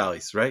one. Death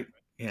Valleys, right?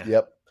 Yeah.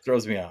 Yep.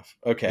 Throws me off.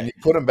 And Okay. you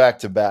put them back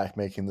to back,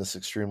 making this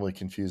extremely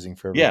confusing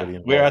for Yeah,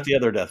 everybody we're at involved. the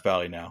other Death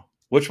Valley now.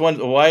 Which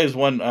one? Why is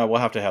one? We'll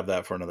have to have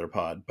that for another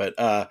pod. But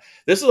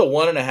this is a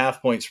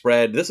 1.5-point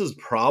spread. This is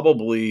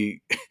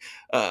probably,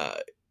 uh,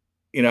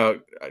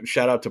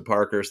 shout out to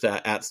Parker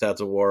at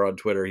Stats of War on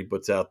Twitter. He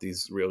puts out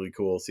these really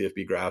cool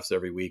CFB graphs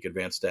every week,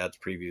 advanced stats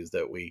previews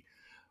that we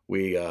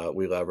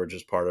leverage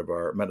as part of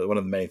one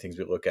of the many things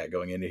we look at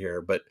going into here.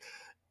 But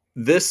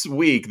this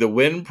week, the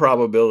win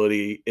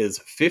probability is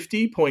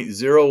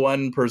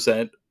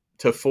 50.01%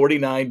 to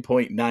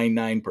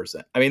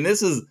 49.99%. I mean,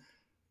 this is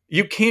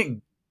you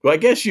can't. Well, I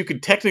guess you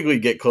could technically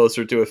get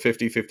closer to a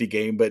 50-50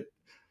 game, but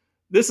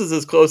this is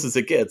as close as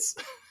it gets,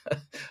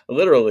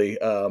 literally,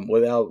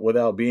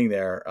 without being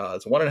there.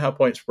 It's a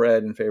 1.5-point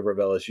spread in favor of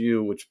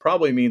LSU, which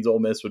probably means Ole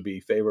Miss would be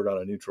favored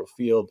on a neutral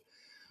field.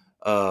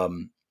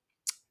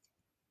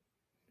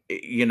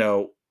 You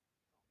know,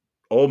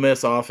 Ole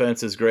Miss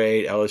offense is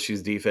great.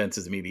 LSU's defense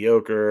is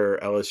mediocre.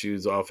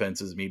 LSU's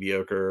offense is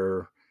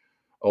mediocre.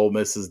 Ole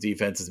Miss's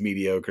defense is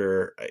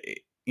mediocre.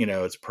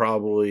 It's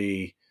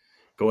probably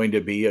going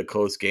to be a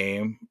close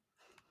game.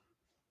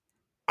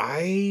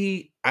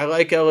 I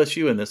like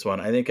LSU in this one.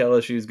 I think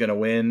LSU is going to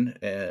win,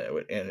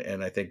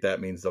 and I think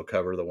that means they'll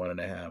cover the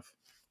 1.5.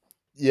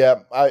 Yeah,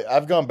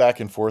 I've gone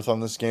back and forth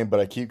on this game, but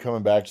I keep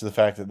coming back to the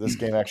fact that this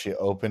game actually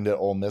opened at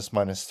Ole Miss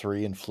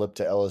 -3 and flipped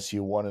to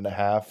LSU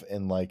 1.5,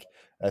 and I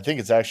think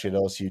it's actually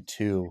at LSU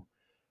 2,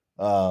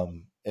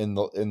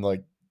 in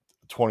like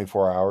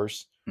 24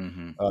 hours.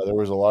 Mm-hmm. There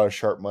was a lot of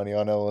sharp money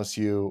on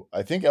LSU.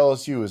 I think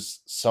LSU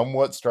is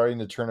somewhat starting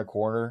to turn a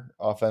corner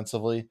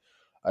offensively.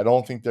 I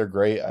don't think they're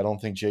great. I don't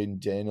think Jaden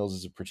Daniels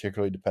is a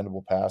particularly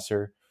dependable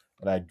passer,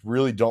 and I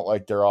really don't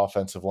like their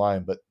offensive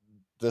line. But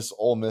this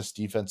Ole Miss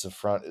defensive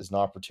front is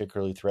not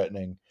particularly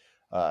threatening,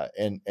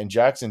 and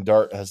Jackson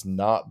Dart has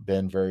not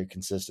been very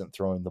consistent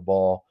throwing the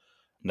ball.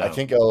 I No.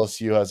 think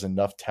LSU has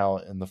enough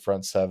talent in the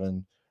front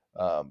seven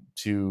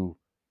to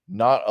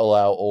not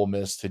allow Ole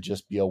Miss to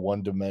just be a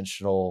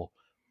one-dimensional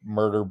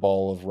murder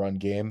ball of run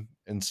game.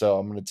 And so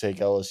I'm going to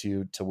take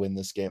LSU to win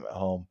this game at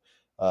home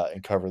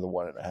and cover the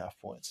 1.5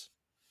 points.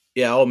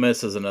 Yeah, Ole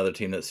Miss is another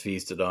team that's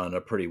feasted on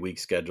a pretty weak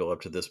schedule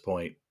up to this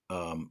point.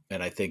 And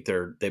I think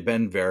they've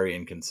been very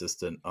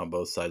inconsistent on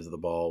both sides of the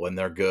ball. When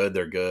they're good,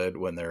 they're good.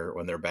 When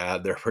they're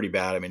bad, they're pretty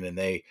bad. I mean, and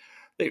they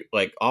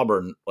like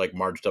Auburn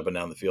marched up and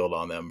down the field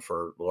on them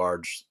for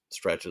large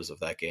stretches of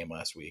that game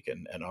last week,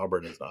 and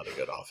Auburn is not a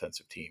good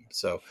offensive team.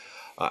 So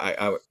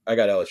I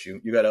got LSU.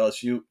 You got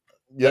LSU.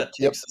 That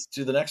takes us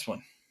to the next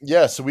one.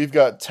 Yeah, so we've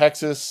got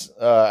Texas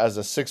as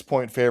a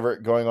 6-point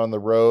favorite going on the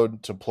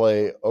road to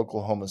play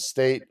Oklahoma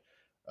State.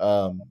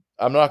 I'm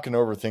not going to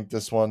overthink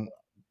this one.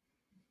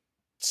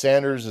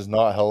 Sanders is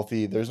not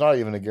healthy. There's not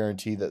even a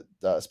guarantee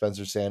that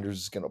Spencer Sanders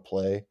is going to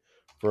play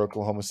for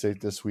Oklahoma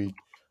State this week.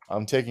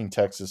 I'm taking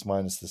Texas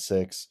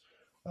 -6.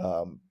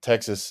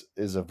 Texas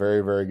is a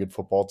very, very good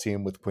football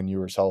team with Quinn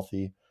Ewers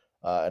healthy.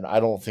 And I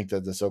don't think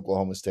that this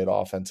Oklahoma State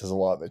offense has a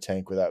lot in the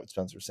tank without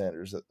Spencer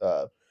Sanders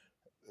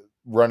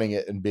running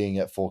it and being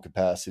at full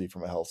capacity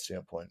from a health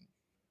standpoint.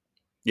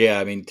 Yeah,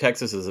 I mean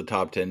Texas is a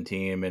top 10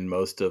 team in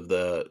most of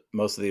the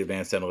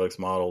advanced analytics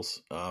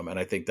models, and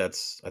I think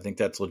that's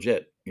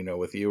legit.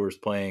 With Ewers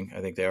playing,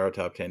 I think they are a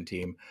top 10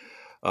 team.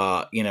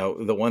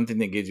 The one thing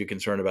that gives you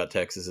concern about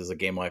Texas is a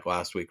game like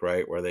last week,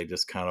 right, where they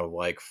just kind of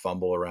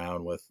fumble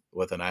around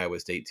with an Iowa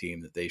State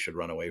team that they should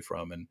run away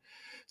from, and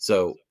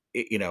so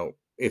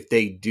if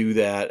they do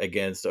that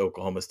against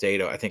Oklahoma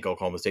State, I think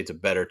Oklahoma State's a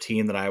better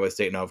team than Iowa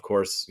State. Now, of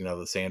course,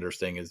 the Sanders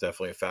thing is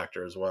definitely a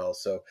factor as well.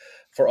 So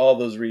for all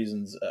those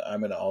reasons, I'm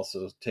going to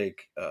also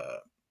take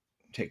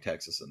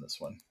Texas in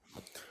this one.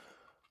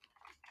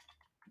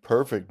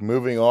 Perfect.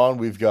 Moving on,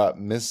 we've got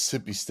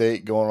Mississippi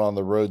State going on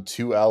the road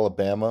to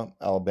Alabama.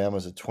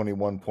 Alabama's a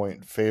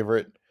 21-point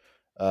favorite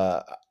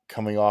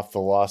coming off the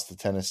loss to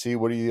Tennessee.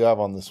 What do you have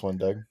on this one,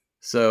 Doug?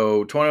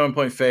 So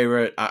 21-point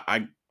favorite.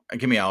 I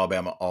give me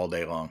Alabama all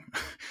day long.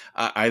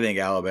 I think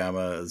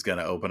Alabama is going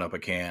to open up a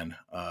can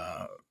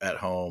at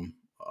home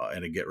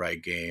in a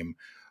get-right game.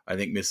 I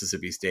think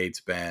Mississippi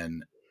State's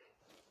been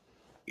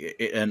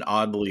an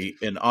oddly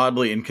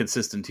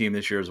inconsistent team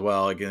this year as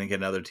well. I think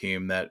another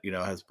team that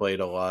has played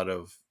a lot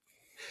of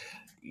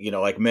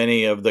like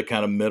many of the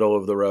kind of middle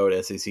of the road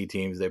SEC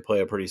teams, they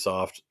play a pretty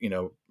soft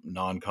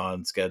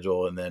non-con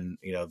schedule, and then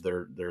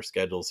their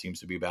schedule seems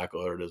to be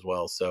backloaded as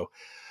well. So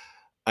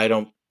I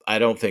don't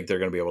think they're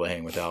going to be able to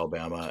hang with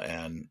Alabama,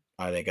 and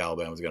I think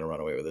Alabama's going to run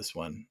away with this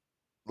one.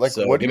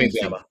 So what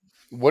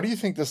do you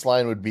think this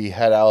line would be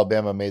had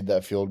Alabama made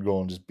that field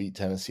goal and just beat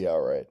Tennessee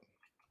outright?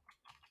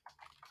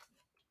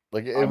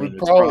 Would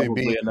probably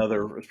be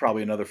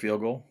another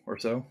field goal or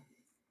so.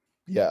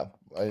 Yeah,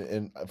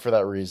 and for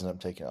that reason, I'm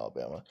taking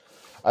Alabama.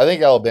 I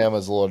think Alabama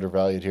is a little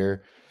undervalued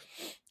here.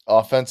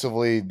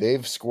 Offensively,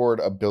 they've scored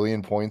 1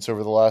 billion points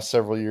over the last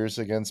several years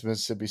against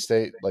Mississippi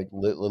State, like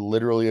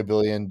literally 1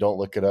 billion. Don't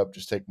look it up;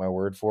 just take my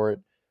word for it.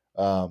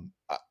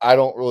 I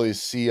don't really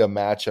see a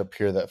matchup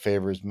here that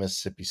favors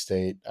Mississippi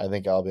State. I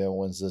think Alabama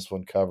wins this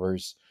one,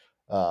 covers,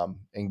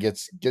 and get.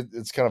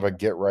 It's kind of a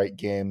get right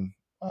game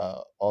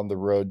on the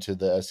road to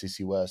the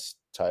SEC West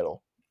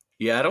title.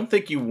 Yeah, I don't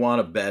think you want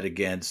to bet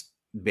against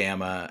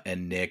Bama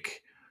and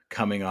Nick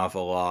coming off a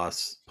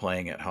loss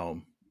playing at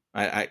home.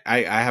 I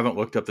haven't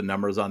looked up the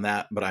numbers on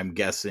that, but I'm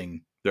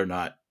guessing they're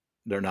not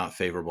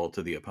favorable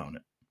to the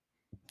opponent.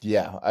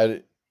 Yeah,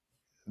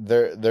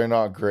 they're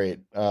not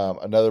great.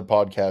 Another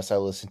podcast I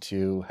listened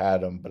to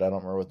had them, but I don't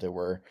remember what they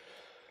were.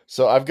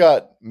 So I've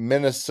got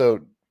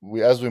Minnesota.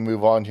 As we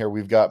move on here,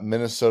 we've got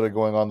Minnesota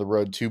going on the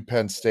road to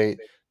Penn State.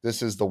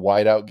 This is the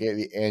whiteout game,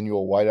 the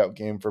annual whiteout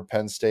game for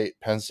Penn State.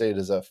 Penn State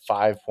is a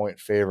 5-point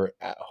favorite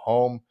at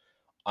home.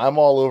 I'm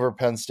all over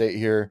Penn State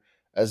here.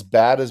 As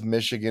bad as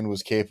Michigan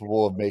was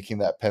capable of making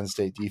that Penn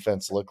State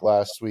defense look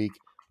last week,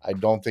 I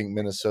don't think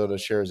Minnesota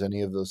shares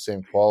any of those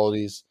same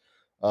qualities.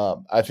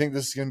 I think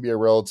this is going to be a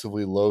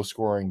relatively low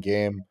scoring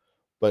game,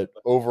 but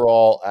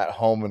overall, at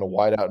home in a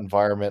whiteout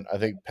environment, I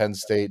think Penn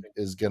State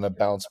is going to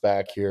bounce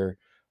back here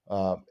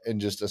and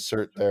just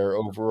assert their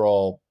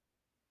overall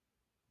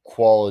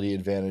quality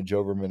advantage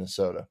over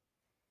Minnesota.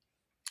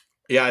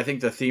 Yeah, I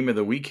think the theme of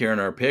the week here in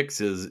our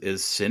picks is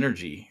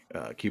synergy,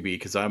 QB,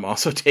 because I'm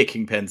also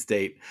taking Penn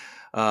State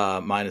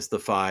minus the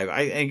 5.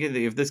 I think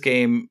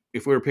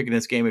if we were picking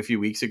this game a few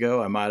weeks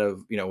ago, I might have,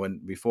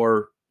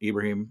 before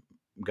Ibrahim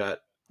got,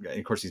 and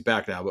of course he's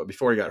back now, but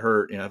before he got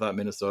hurt, I thought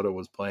Minnesota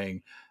was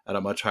playing at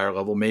a much higher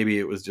level. Maybe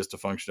it was just a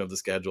function of the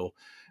schedule,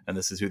 and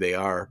this is who they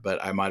are.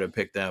 But I might have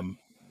picked them.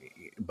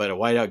 But a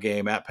whiteout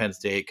game at Penn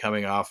State,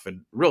 coming off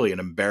and really an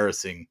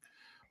embarrassing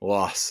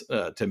loss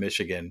to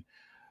Michigan.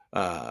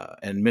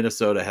 And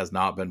Minnesota has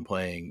not been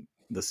playing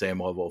the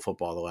same level of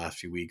football the last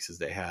few weeks as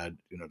they had,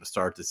 to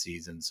start the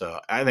season. So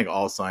I think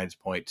all signs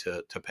point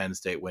to Penn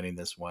State winning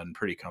this one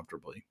pretty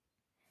comfortably.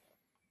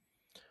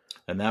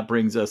 And that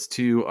brings us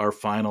to our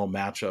final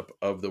matchup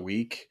of the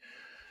week.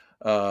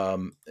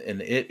 And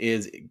it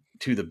is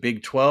to the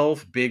Big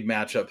 12, big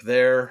matchup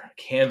there.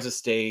 Kansas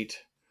State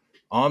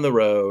on the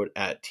road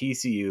at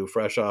TCU,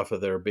 fresh off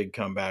of their big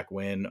comeback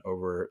win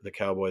over the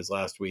Cowboys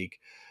last week.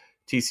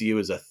 TCU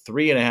is a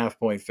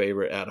 3.5-point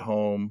favorite at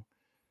home.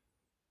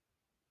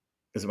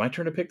 Is it my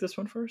turn to pick this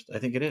one first? I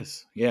think it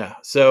is. Yeah.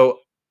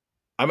 So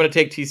I'm going to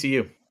take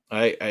TCU.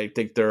 I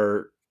think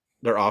their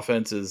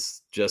offense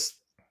is just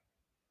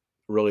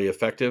really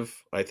effective.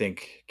 I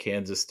think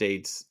Kansas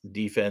State's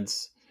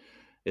defense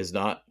is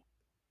not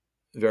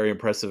very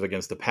impressive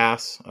against the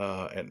pass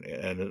and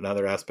in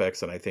other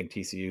aspects. And I think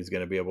TCU is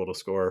going to be able to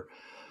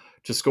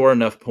score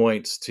enough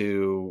points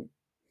to.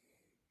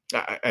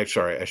 I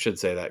should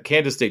say that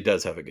Kansas State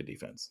does have a good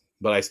defense,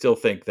 but I still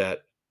think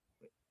that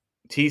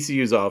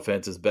TCU's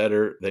offense is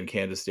better than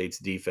Kansas State's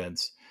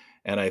defense,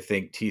 and I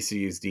think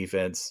TCU's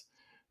defense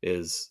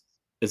is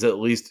at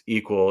least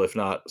equal, if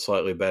not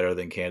slightly better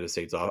than Kansas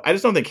State's offense. I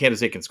just don't think Kansas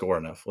State can score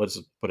enough. Let's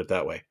just put it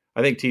that way.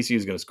 I think TCU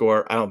is going to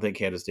score. I don't think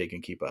Kansas State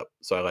can keep up,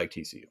 so I like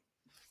TCU.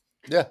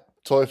 Yeah,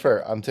 totally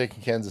fair. I'm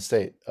taking Kansas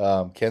State.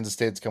 Kansas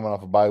State's coming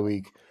off a bye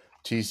week.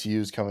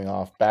 TCU's coming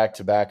off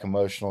back-to-back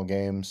emotional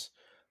games.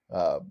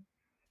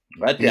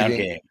 Letdown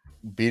game.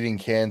 Beating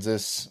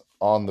Kansas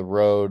on the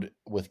road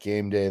with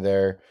game day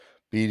there,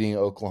 beating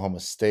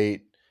Oklahoma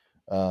State.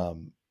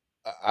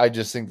 I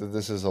just think that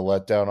this is a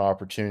letdown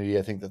opportunity.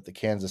 I think that the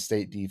Kansas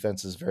State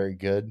defense is very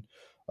good,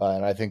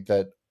 and I think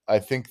that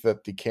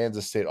the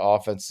Kansas State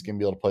offense is going to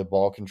be able to play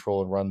ball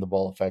control and run the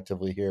ball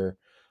effectively here.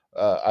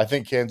 I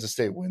think Kansas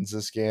State wins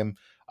this game.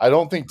 I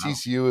don't think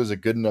TCU is a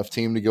good enough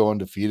team to go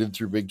undefeated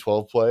through Big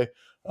 12 play,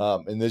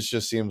 and this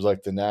just seems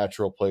like the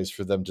natural place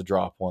for them to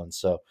drop one.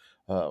 So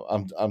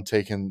I'm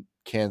taking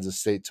Kansas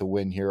State to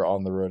win here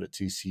on the road at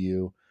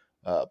TCU,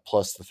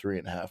 plus the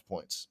 3.5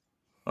 points.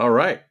 All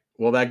right.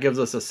 Well, that gives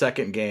us a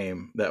second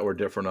game that we're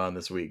different on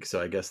this week, so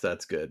I guess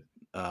that's good.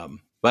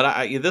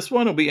 But this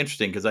one will be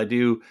interesting because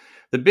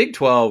the Big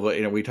 12.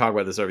 We talk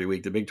about this every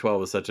week. The Big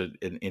 12 is such an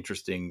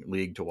interesting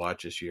league to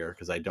watch this year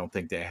because I don't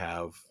think they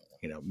have.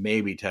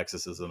 Maybe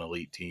Texas is an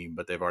elite team,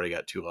 but they've already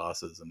got 2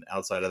 losses, and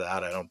outside of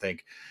that, I don't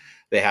think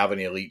they have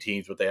any elite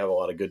teams. But they have a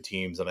lot of good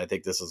teams, and I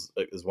think this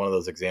is one of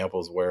those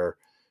examples where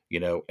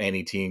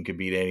any team could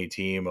beat any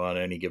team on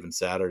any given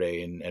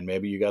Saturday, and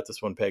maybe you got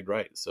this one pegged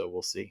right. So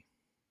we'll see.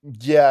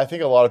 Yeah, I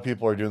think a lot of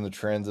people are doing the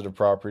transitive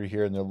property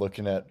here, and they're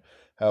looking at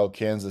how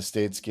Kansas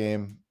State's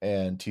game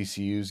and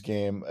TCU's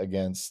game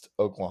against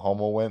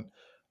Oklahoma went.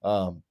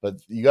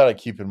 But you got to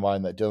keep in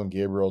mind that Dylan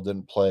Gabriel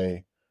didn't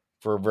play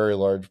for a very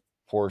large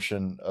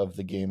portion of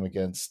the game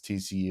against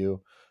TCU.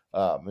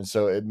 And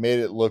so it made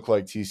it look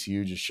like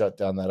TCU just shut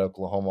down that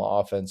Oklahoma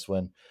offense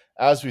when,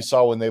 as we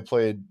saw when they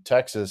played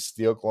Texas,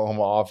 the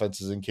Oklahoma offense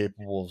is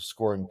incapable of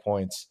scoring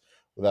points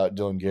without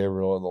Dylan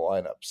Gabriel in the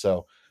lineup.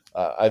 So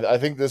I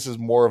think this is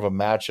more of a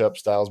matchup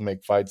styles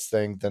make fights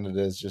thing than it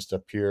is just a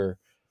pure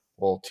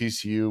well,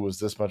 TCU was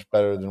this much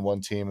better than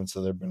one team, and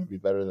so they're going to be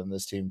better than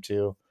this team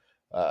too.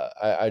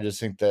 I just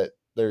think that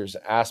there's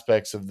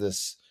aspects of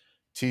this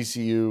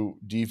TCU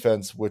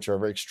defense which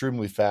are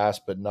extremely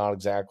fast, but not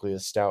exactly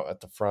as stout at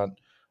the front,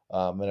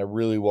 and a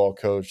really well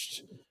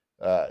coached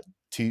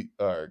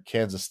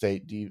Kansas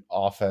State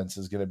offense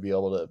is going to be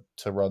able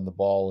to run the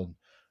ball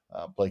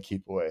and play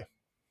keep away.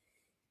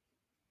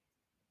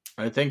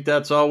 I think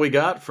that's all we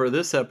got for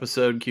this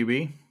episode,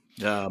 QB.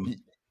 Go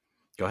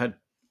ahead.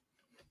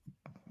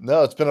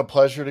 No, it's been a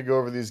pleasure to go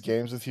over these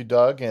games with you,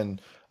 Doug.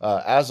 And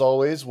as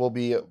always, we'll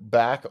be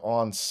back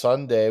on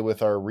Sunday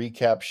with our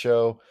recap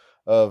show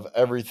of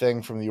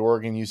everything from the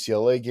Oregon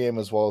UCLA game,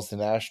 as well as the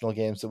national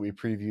games that we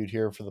previewed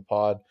here for the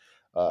pod.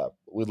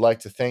 We'd like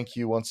to thank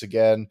you once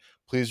again.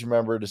 Please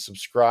remember to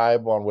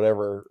subscribe on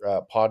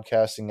whatever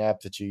podcasting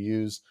app that you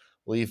use.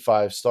 Leave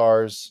 5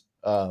 stars.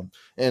 And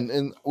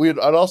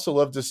I'd also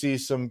love to see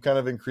some kind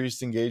of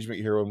increased engagement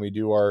here when we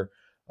do our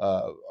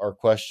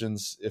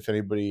questions. If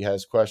anybody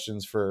has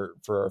questions for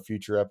our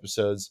future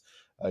episodes,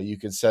 you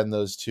can send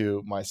those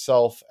to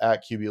myself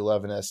at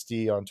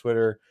QB11SD on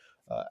Twitter,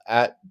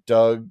 at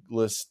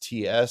Douglas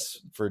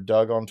TS for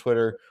Doug on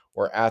Twitter,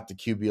 or at the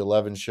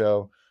QB11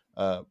 show.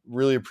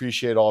 Really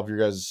appreciate all of your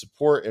guys'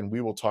 support, and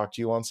we will talk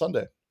to you on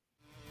Sunday.